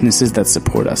minded businesses that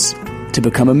support us. To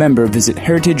become a member, visit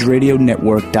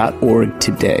heritageradionetwork.org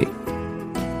today.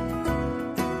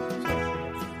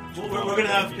 We're going to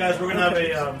have, guys, we're going to have a...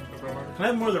 can I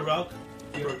have more of the Rauch?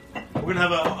 We're going to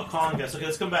have a calling guest. Okay,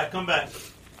 let's come back.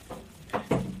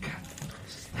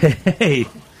 Hey.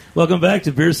 Welcome back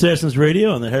to Beer Sessions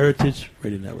Radio on the Heritage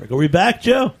Radio Network. Are we back,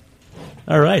 Joe?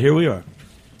 All right, here we are.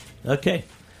 Okay.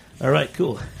 All right,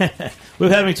 cool. We're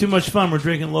having too much fun. We're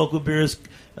drinking local beers.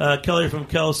 Kelly from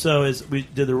Kelso we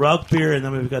did the Rauch beer, and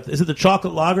then we've got is it the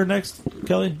chocolate lager next,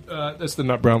 Kelly? That's the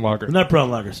nut brown lager. The nut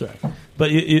brown lager, sorry.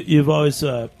 But you've always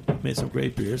made some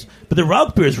great beers. But the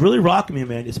Rauch beer is really rocking me,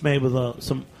 man. It's made with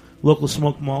some local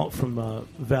smoked malt from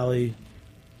Valley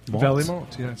Malt. Valley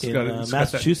Malt, yeah. It's in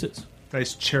Massachusetts.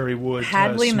 Nice cherry wood.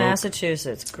 Hadley, smoke.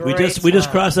 Massachusetts. Great. We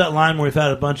just crossed that line where we've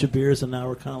had a bunch of beers, and now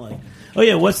we're kind of like, oh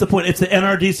yeah, what's the point? It's the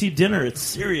NRDC dinner. It's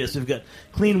serious. We've got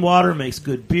clean water, makes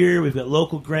good beer. We've got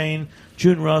local grain.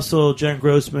 June Russell, Jen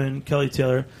Grossman, Kelly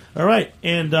Taylor. All right,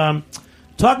 and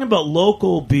talking about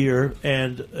local beer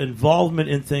and involvement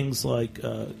in things like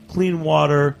clean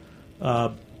water,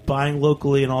 buying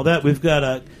locally, and all that. We've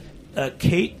got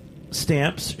Kate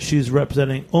Stamps. She's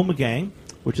representing Ommegang,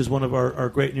 which is one of our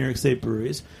great New York State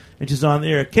breweries. And she's on the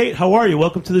air. Kate, how are you?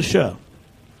 Welcome to the show.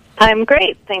 I'm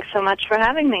great. Thanks so much for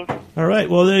having me. All right.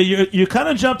 Well, you kind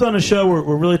of jumped on a show where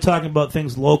we're really talking about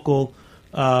things local.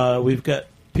 We've got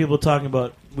people talking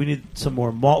about we need some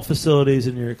more malt facilities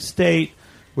in New York State.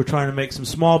 We're trying to make some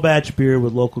small batch beer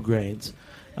with local grains.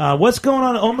 What's going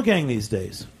on at Ommegang these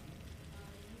days?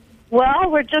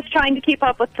 Well, we're just trying to keep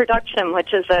up with production,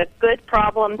 which is a good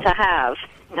problem to have.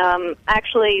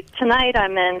 Actually, tonight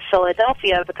I'm in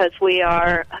Philadelphia because we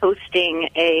are hosting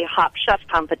a Hop Chef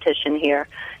competition here.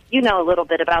 You know a little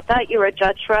bit about that. You were a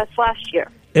judge for us last year.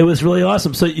 It was really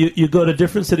awesome. So you go to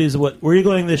different cities. Where are you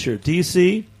going this year?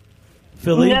 D.C.,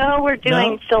 Philly? No, we're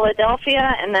doing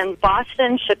Philadelphia and then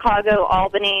Boston, Chicago,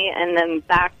 Albany, and then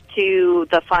back to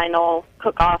the final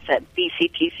cook-off at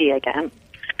BCTC again.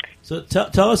 So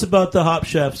tell us about the Hop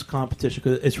Chefs competition,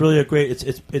 because it's really a great.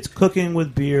 It's cooking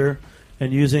with beer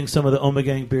and using some of the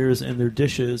Ommegang beers in their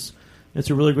dishes. It's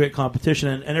a really great competition,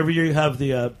 and every year you have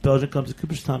the Belgian Comes to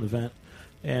Cooperstown event,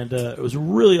 and it was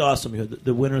really awesome. You had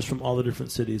the winners from all the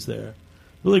different cities there.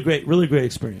 Really great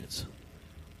experience.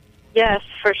 Yes,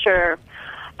 for sure.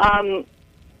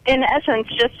 In essence,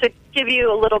 just to give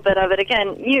you a little bit of it,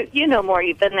 again, you know more.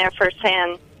 You've been there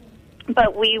firsthand.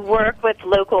 But we work with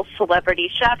local celebrity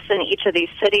chefs in each of these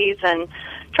cities and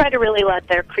try to really let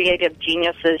their creative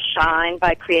geniuses shine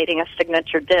by creating a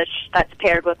signature dish that's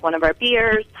paired with one of our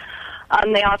beers.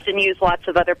 They often use lots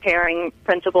of other pairing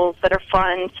principles that are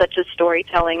fun, such as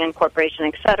storytelling, incorporation,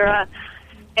 etc.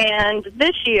 And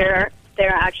this year, they're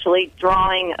actually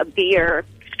drawing a beer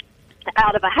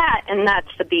out of a hat, and that's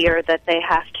the beer that they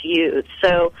have to use.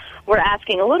 So we're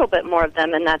asking a little bit more of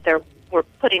them in that we're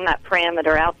putting that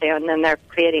parameter out there, and then they're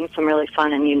creating some really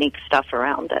fun and unique stuff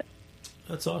around it.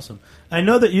 That's awesome. I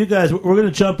know that you guys, we're going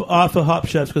to jump off of Hop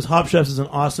Chefs because Hop Chefs is an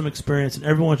awesome experience, and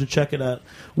everyone should check it out.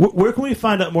 Where can we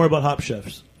find out more about Hop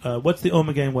Chefs? What's the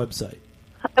Ommegang website?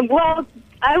 Well,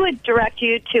 I would direct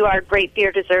you to our Great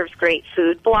Beer Deserves Great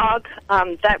Food blog.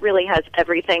 That really has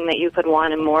everything that you could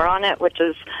want and more on it, which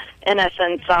is, in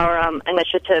essence, our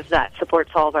initiative that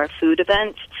supports all of our food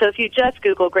events. So if you just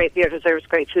Google Great Beer Deserves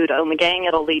Great Food Ommegang,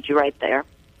 it'll lead you right there.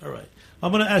 All right.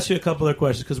 I'm going to ask you a couple other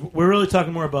questions because we're really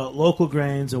talking more about local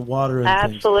grains and water and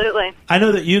Absolutely. Things. I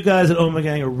know that you guys at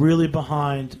Ommegang are really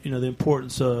behind, the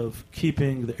importance of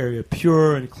keeping the area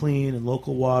pure and clean and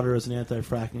local water as an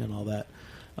anti-fracking and all that.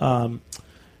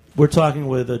 We're talking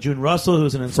with June Russell,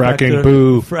 who's an inspector. Fracking,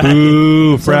 boo,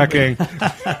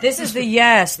 fracking. This is the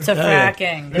yes to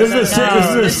fracking. This is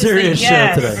a serious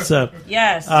show today. So,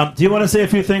 yes. Do you want to say a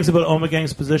few things about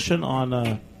Ommegang's position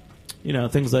on,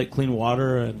 things like clean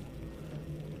water and?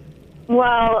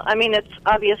 Well, I mean, it's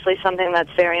obviously something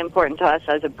that's very important to us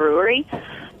as a brewery,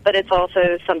 but it's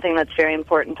also something that's very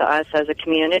important to us as a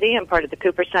community and part of the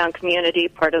Cooperstown community,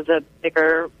 part of the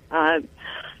bigger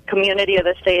community of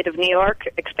the state of New York,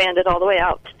 expanded all the way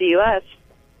out to the U.S.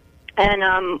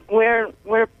 And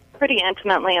we're pretty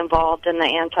intimately involved in the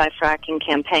anti-fracking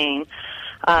campaign,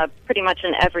 pretty much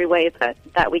in every way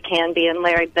that we can be. And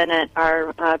Larry Bennett,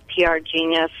 our PR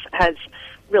genius, has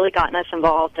really gotten us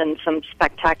involved in some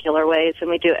spectacular ways, and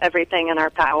we do everything in our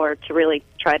power to really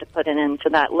try to put an end to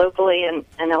that locally and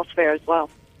elsewhere as well.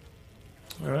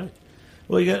 All right.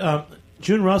 Well, you got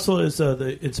June Russell is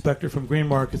the inspector from Green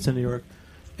Markets in New York,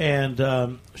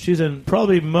 and she's in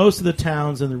probably most of the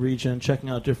towns in the region, checking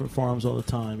out different farms all the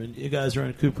time. And you guys are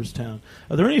in Cooperstown.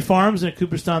 Are there any farms in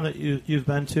Cooperstown that you've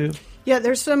been to? Yeah,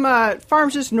 there's some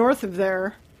farms just north of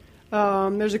there.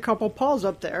 There's a couple. Paul's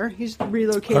up there. He's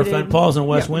relocated. Our friend Paul's in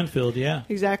West Winfield, yeah.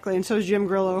 Exactly, and so is Jim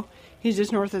Grillo. He's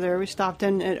just north of there. We stopped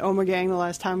in at Ommegang the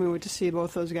last time we went to see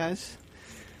both those guys.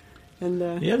 And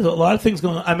yeah, there's a lot of things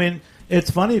going on. I mean, it's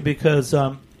funny because,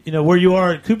 where you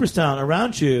are in Cooperstown,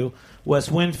 around you, West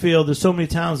Winfield, there's so many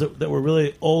towns that were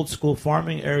really old-school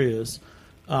farming areas.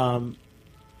 And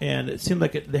it seemed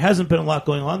like there hasn't been a lot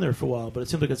going on there for a while, but it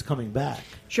seems like it's coming back.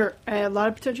 Sure. A lot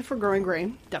of potential for growing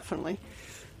grain, definitely.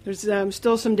 There's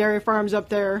still some dairy farms up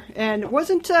there, and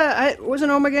wasn't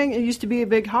Ommegang? It used to be a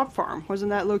big hop farm. Wasn't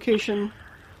that location?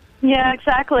 Yeah,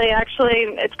 exactly. Actually,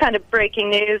 it's kind of breaking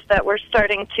news that we're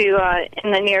starting to,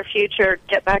 in the near future,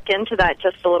 get back into that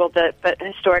just a little bit. But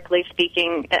historically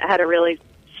speaking, it had a really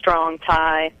strong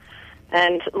tie.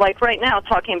 And like right now,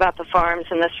 talking about the farms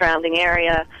in the surrounding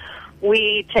area,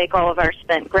 we take all of our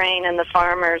spent grain, and the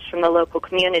farmers from the local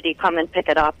community come and pick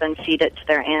it up and feed it to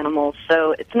their animals.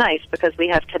 So it's nice because we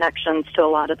have connections to a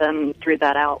lot of them through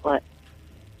that outlet.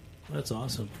 That's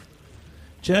awesome.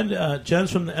 Jen's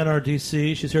from the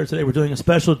NRDC. She's here today. We're doing a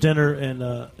special dinner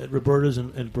at Roberta's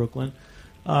in Brooklyn.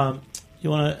 You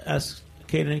want to ask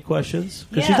Kate any questions?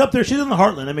 Because she's up there. She's in the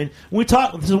heartland. I mean, when we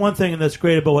talk, this is one thing that's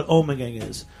great about what Ommegang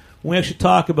is. When we actually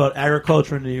talk about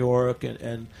agriculture in New York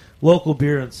and local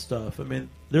beer and stuff, I mean,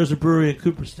 there's a brewery in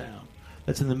Cooperstown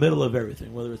that's in the middle of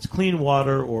everything, whether it's clean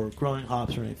water or growing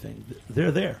hops or anything.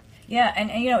 They're there. Yeah,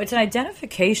 and it's an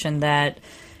identification that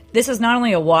this is not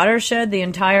only a watershed, the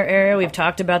entire area. We've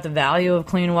talked about the value of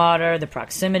clean water, the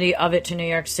proximity of it to New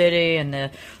York City, and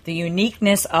the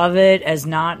uniqueness of it as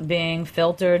not being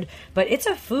filtered. But it's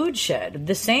a food shed.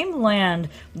 The same land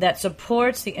that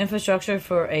supports the infrastructure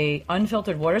for a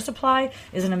unfiltered water supply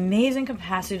is an amazing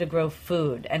capacity to grow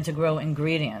food and to grow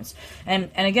ingredients. And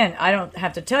again, I don't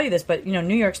have to tell you this, but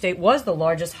New York State was the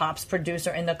largest hops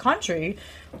producer in the country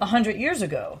 100 years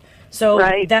ago. So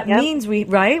that means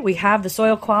we have the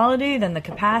soil quality, then the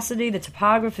capacity, the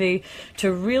topography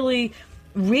to really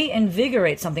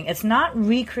reinvigorate something. It's not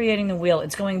recreating the wheel.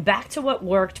 It's going back to what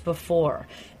worked before.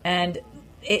 And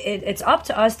it's up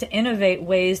to us to innovate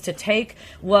ways to take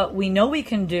what we know we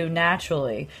can do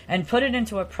naturally and put it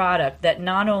into a product that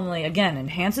not only, again,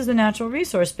 enhances the natural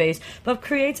resource base, but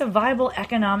creates a viable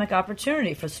economic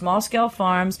opportunity for small-scale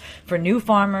farms, for new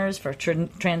farmers, for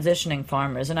transitioning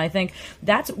farmers. And I think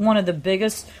that's one of the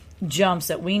biggest jumps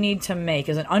that we need to make,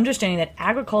 is an understanding that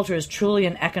agriculture is truly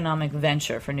an economic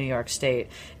venture for New York State.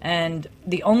 And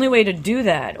the only way to do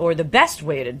that, or the best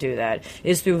way to do that,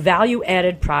 is through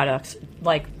value-added products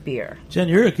like beer. Jen,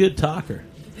 you're a good talker.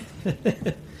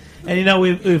 And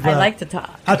we've I like to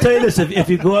talk. I'll tell you this: if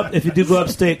you do go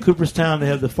upstate, Cooperstown, they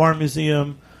have the Farm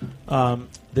Museum.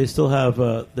 They still have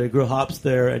they grow hops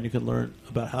there, and you can learn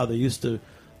about how they used to.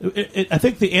 I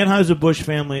think the Anheuser-Busch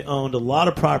family owned a lot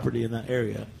of property in that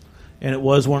area. And it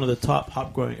was one of the top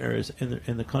hop growing areas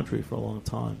in the country for a long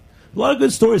time. A lot of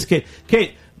good stories, Kate.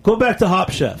 Kate, go back to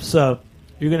Hop Chef. So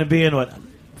you're going to be in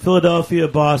Philadelphia,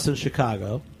 Boston,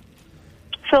 Chicago.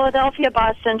 Philadelphia,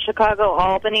 Boston, Chicago,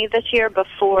 Albany this year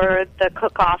before the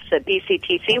cook-offs at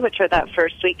BCTC, which are that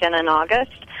first weekend in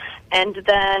August. And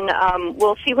then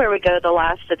we'll see where we go the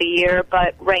last of the year.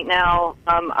 But right now,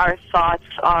 our thoughts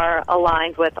are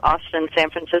aligned with Austin,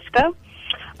 San Francisco.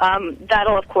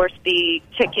 That'll, of course, be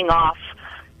kicking off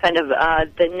kind of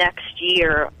the next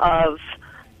year of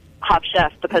Hop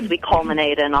Chef because we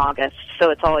culminate in August.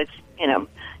 So it's always,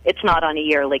 it's not on a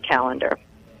yearly calendar.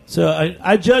 So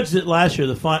I judged it last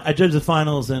year. I judged the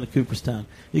finals in Cooperstown.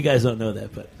 You guys don't know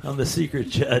that, but I'm the secret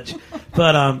judge.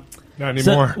 But not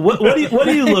anymore. So what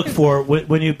do you look for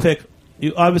when you pick?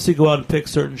 You obviously go out and pick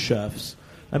certain chefs.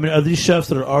 I mean, are these chefs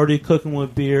that are already cooking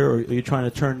with beer, or are you trying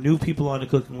to turn new people on to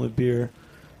cooking with beer?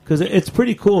 Because it's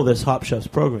pretty cool, this Hop Chefs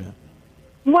program.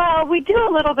 Well, we do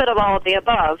a little bit of all of the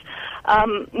above.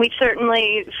 We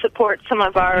certainly support some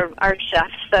of our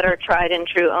chefs that are tried and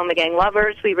true Ommegang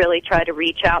lovers. We really try to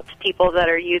reach out to people that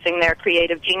are using their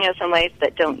creative genius in ways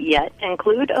that don't yet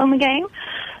include Ommegang,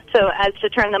 so as to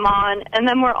turn them on. And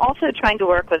then we're also trying to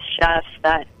work with chefs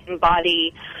that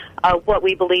embody what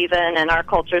we believe in and our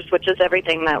cultures, which is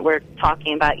everything that we're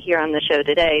talking about here on the show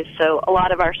today. So a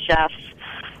lot of our chefs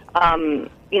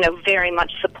very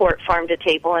much support farm to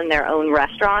table in their own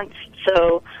restaurants.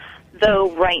 So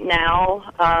though right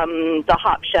now the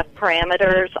Hop Chef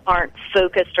parameters aren't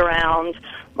focused around,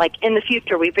 like in the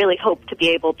future we really hope to be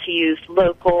able to use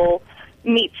local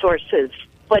meat sources,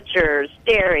 butchers,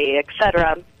 dairy,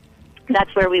 etc.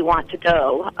 That's where we want to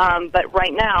go. But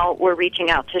right now we're reaching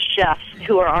out to chefs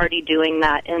who are already doing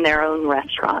that in their own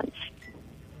restaurants.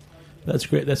 That's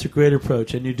great. That's a great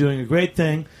approach, and you're doing a great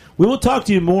thing. We will talk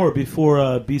to you more before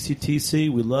BCTC.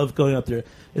 We love going up there.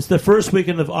 It's the first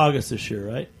weekend of August this year,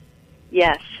 right?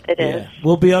 Yes, it is.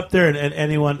 We'll be up there, and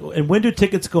anyone. And when do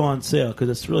tickets go on sale? Because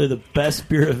it's really the best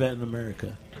beer event in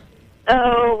America.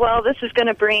 Oh, well, this is going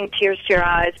to bring tears to your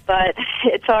eyes, but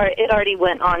it already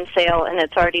went on sale, and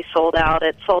it's already sold out.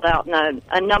 It sold out in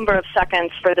a number of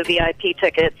seconds for the VIP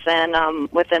tickets,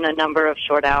 and within a number of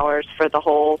short hours for the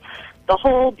whole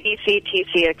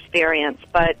BCTC experience.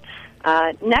 But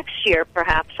next year,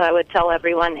 perhaps, I would tell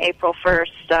everyone April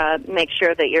 1st, make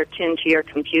sure that you're tuned to your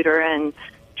computer and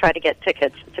try to get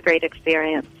tickets. It's a great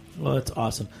experience. Well, that's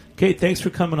awesome. Kate, thanks for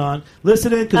coming on.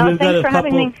 Listen in,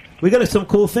 because we got some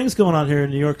cool things going on here in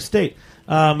New York State.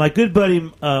 My good buddy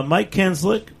Mike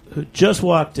Kenslick, who just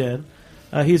walked in,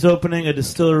 he's opening a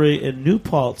distillery in New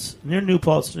Paltz, near New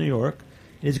Paltz, New York.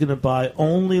 He's going to buy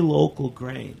only local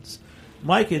grains.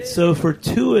 Mike, it's so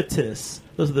fortuitous.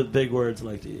 Those are the big words I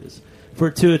like to use.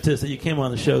 Fortuitous that you came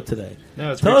on the show today.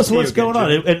 No, Tell us what's going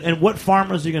on, and what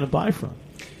farmers are you going to buy from?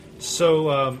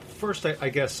 So first, I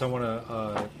guess I want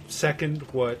to second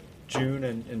what June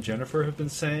and Jennifer have been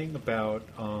saying about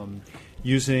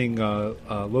using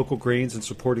local grains and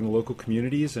supporting local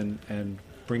communities and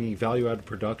bringing value-added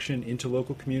production into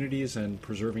local communities and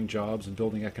preserving jobs and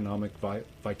building economic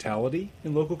vitality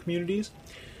in local communities.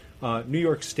 New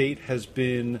York State has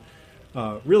been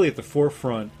really at the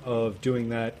forefront of doing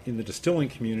that in the distilling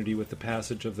community with the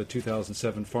passage of the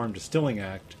 2007 Farm Distilling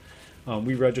Act,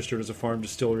 We registered as a farm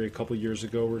distillery a couple of years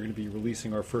ago. We're going to be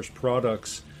releasing our first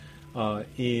products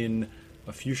in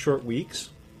a few short weeks.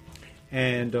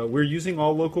 And we're using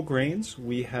all local grains.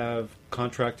 We have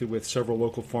contracted with several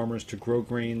local farmers to grow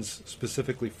grains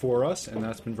specifically for us, and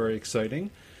that's been very exciting.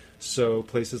 So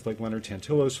places like Leonard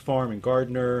Tantillo's farm in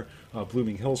Gardner,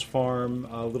 Blooming Hills Farm,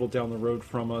 a little down the road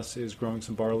from us, is growing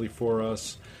some barley for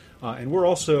us. And we're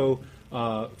also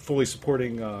fully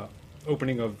supporting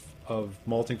opening of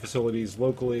malting facilities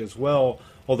locally as well,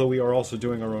 although we are also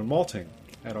doing our own malting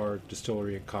at our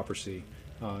distillery in Coppersea.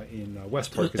 In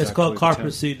West Park. It's called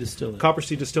Coppersea Distilling.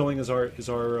 Coppersea Distilling is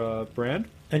our brand.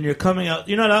 And you're coming out.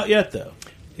 You're not out yet, though.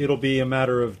 It'll be a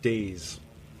matter of days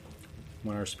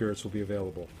when our spirits will be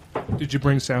available. Did you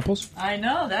bring samples? I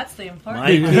know, that's the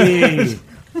important Mikey.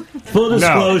 Full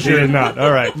disclosure. No, he did not.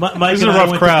 All right. Mike this is and a I rough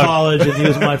went crowd. to college, and he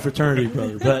was my fraternity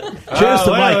brother. But cheers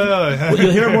to Mike. Well,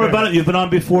 you'll hear more about it. You've been on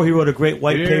before. He wrote a great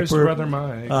white Here's paper. Brother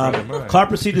Mike. Brother Mike.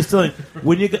 Coppersea Distilling.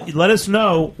 When you let us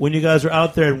know when you guys are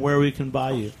out there and where we can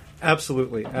buy you.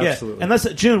 Absolutely. Yeah. And let's,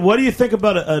 June, what do you think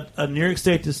about a New York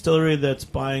State distillery that's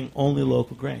buying only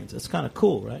local grains? That's kind of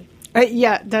cool, right?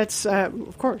 Yeah, that's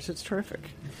of course it's terrific.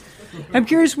 I'm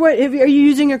curious, are you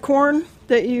using a corn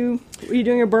that are you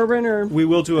doing a bourbon or? We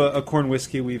will do a corn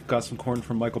whiskey. We've got some corn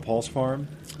from Michael Paul's farm,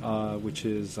 which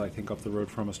is I think up the road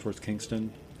from us towards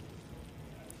Kingston.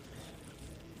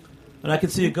 And I can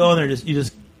see you go in there. You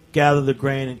just gather the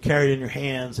grain and carry it in your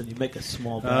hands, and you make a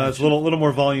small batch. It's a little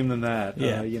more volume than that.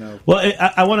 Yeah. You know. Well,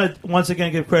 I want to once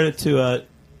again give credit to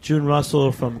June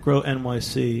Russell from Grow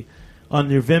NYC. On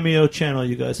your Vimeo channel,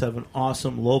 you guys have an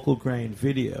awesome local grain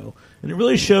video, and it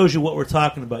really shows you what we're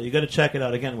talking about. You got to check it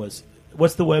out. Again, what's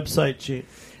the website, June?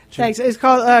 Thanks. It's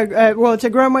called it's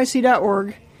at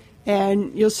grownyc.org,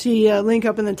 and you'll see a link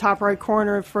up in the top right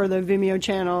corner for the Vimeo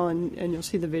channel, and you'll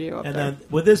see the video up there. And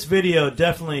with this video,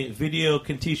 definitely video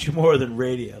can teach you more than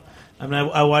radio. I mean,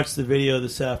 I watched the video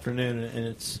this afternoon, and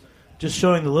it's just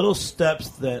showing the little steps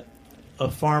that a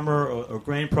farmer or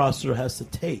grain processor has to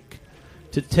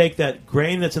take that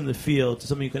grain that's in the field to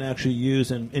something you can actually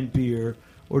use in beer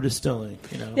or distilling.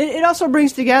 You know, it also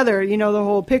brings together, the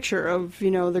whole picture of,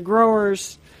 the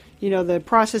growers, the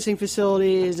processing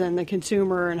facilities and the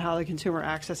consumer and how the consumer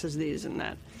accesses these, and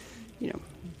that,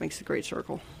 makes a great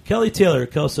circle. Kelly Taylor,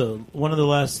 Kelso, one of the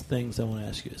last things I want to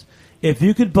ask you is, if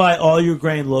you could buy all your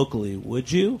grain locally,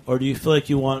 would you? Or do you feel like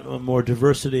you want more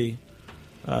diversity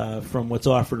from what's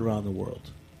offered around the world?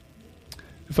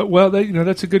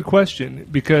 That's a good question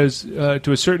because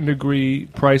to a certain degree,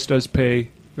 price does play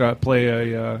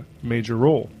a major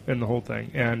role in the whole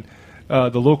thing. And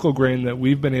the local grain that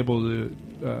we've been able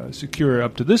to secure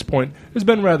up to this point has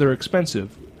been rather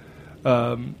expensive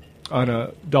on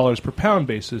a dollars per pound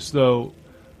basis, though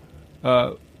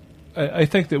I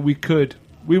think that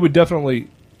we would definitely,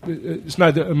 it's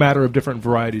not a matter of different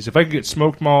varieties. If I can get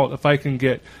smoked malt, if I can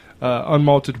get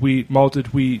unmalted wheat,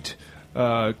 malted wheat,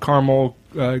 caramel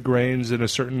grains in a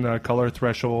certain color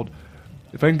threshold,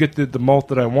 if I can get the malt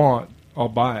that I want, I'll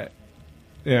buy it.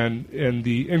 And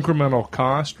the incremental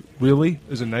cost really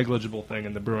is a negligible thing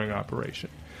in the brewing operation,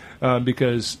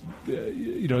 because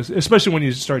especially when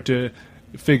you start to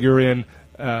figure in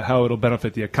how it'll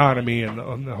benefit the economy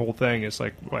and the whole thing. It's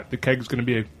like, what, the keg's going to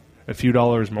be a few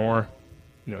dollars more.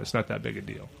 It's not that big a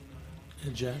deal.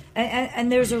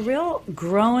 And there's a real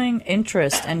growing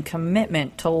interest and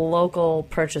commitment to local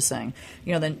purchasing.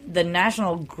 The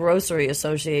National Grocery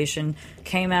Association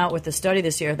came out with a study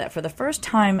this year that for the first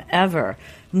time ever,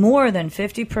 more than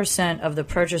 50% of the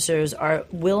purchasers are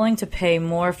willing to pay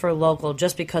more for local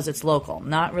just because it's local,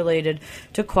 not related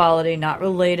to quality, not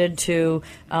related to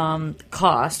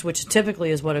cost, which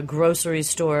typically is what a grocery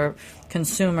store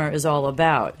consumer is all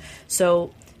about.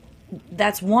 So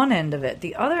that's one end of it.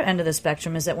 The other end of the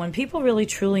spectrum is that when people really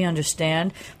truly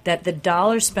understand that the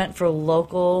dollar spent for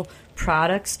local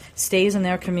products stays in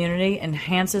their community,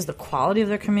 enhances the quality of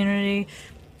their community,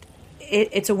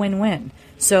 it's a win-win.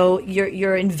 So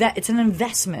it's an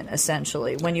investment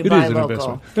essentially when you buy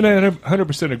local. And I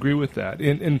 100% agree with that.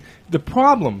 And the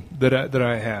problem that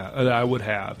I would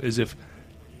have is if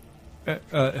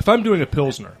I'm doing a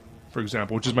Pilsner, for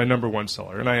example, which is my number one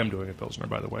seller, and I am doing a Pilsner,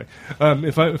 by the way.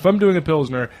 If I'm doing a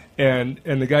Pilsner and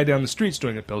the guy down the street's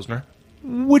doing a Pilsner,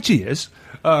 which he is,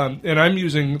 and I'm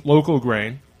using local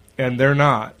grain, and they're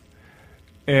not,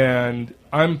 and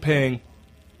I'm paying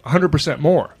 100%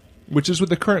 more, which is with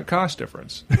the current cost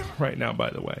difference right now, by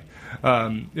the way.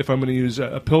 If I'm going to use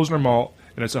a Pilsner malt,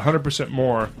 and it's 100%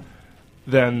 more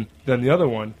than the other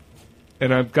one,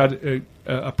 and I've got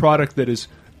a product that is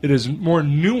more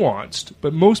nuanced,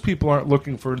 but most people aren't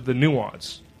looking for the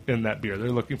nuance in that beer. They're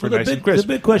looking for Well, nice and crisp.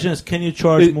 The big question is, can you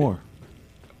charge more?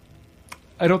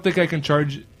 I don't think I can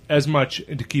charge as much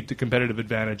to keep the competitive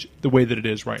advantage the way that it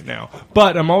is right now.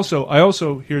 But I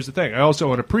also here's the thing. I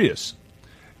also own a Prius.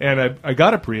 And I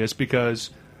got a Prius because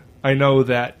I know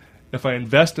that if I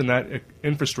invest in that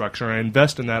infrastructure and I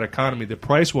invest in that economy, the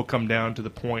price will come down to the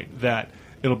point that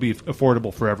it'll be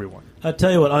affordable for everyone. I'll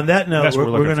tell you what, on that note, we're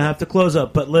going to have to close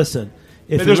up. But listen,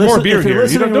 there's more beer here.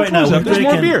 There's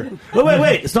more beer.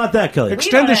 Wait. It's not that, Kelly.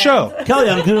 Extend the show. Kelly,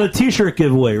 I'm doing a T-shirt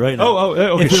giveaway right now.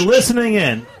 Okay. If you're listening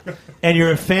in and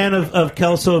you're a fan of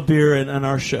Kelso Beer and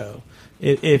our show,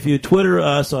 if you Twitter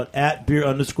us on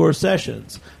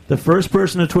 @beer_sessions, the first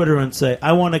person to Twitter and say,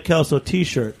 I want a Kelso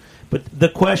T-shirt. But the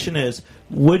question is,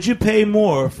 would you pay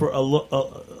more for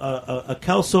a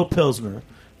Kelso Pilsner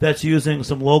that's using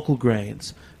some local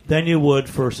grains than you would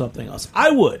for something else?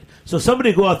 I would. So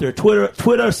somebody go out there,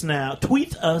 tweet us now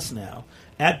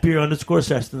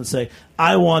 @beer_sessions and say,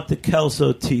 I want the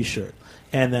Kelso T-shirt.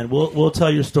 And then we'll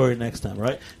tell your story next time,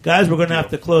 right? Guys, we're going to have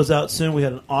to close out soon. We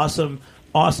had an awesome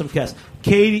cast.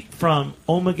 Katie from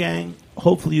Omegang,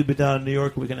 hopefully you'll be down in New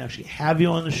York and we can actually have you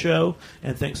on the show.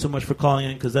 And thanks so much for calling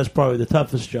in because that's probably the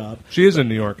toughest job. She is in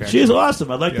New York, actually. She is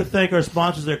awesome. I'd like to thank our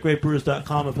sponsors at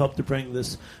GreatBrewers.com who have helped to bring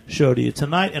this show to you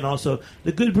tonight. And also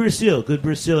the Good Beer Seal. Good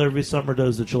Beer Seal every summer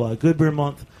does the July Good Beer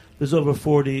Month. There's over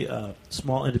 40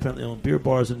 small independently owned beer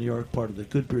bars in New York, part of the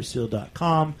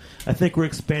GoodBeerSeal.com. I think we're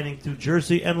expanding through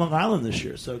Jersey and Long Island this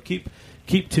year, so keep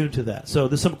tuned to that. So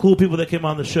there's some cool people that came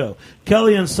on the show.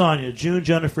 Kelly and Sonia, June,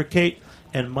 Jennifer, Kate,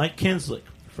 and Mike Kinslick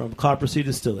from Copper Sea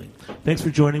Distilling. Thanks for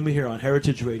joining me here on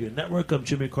Heritage Radio Network. I'm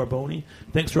Jimmy Carboni.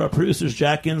 Thanks to our producers,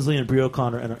 Jack Inslee and Brie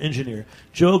O'Connor, and our engineer,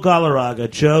 Joe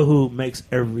Galarraga, Joe, who makes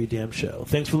every damn show.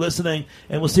 Thanks for listening,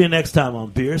 and we'll see you next time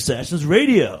on Beer Sessions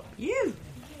Radio.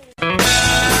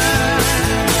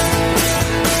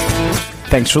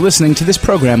 Thanks for listening to this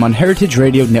program on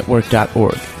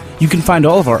heritageradionetwork.org. You can find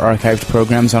all of our archived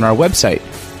programs on our website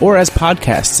or as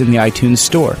podcasts in the iTunes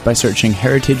Store by searching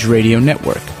Heritage Radio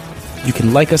Network. You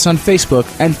can like us on Facebook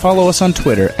and follow us on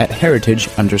Twitter at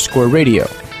 @heritage_radio.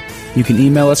 You can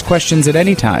email us questions at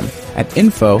any time at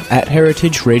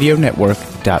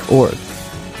info@heritageradionetwork.org.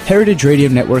 Heritage Radio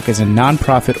Network is a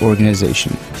non-profit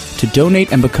organization. To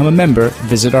donate and become a member,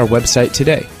 visit our website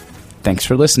today. Thanks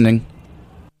for listening.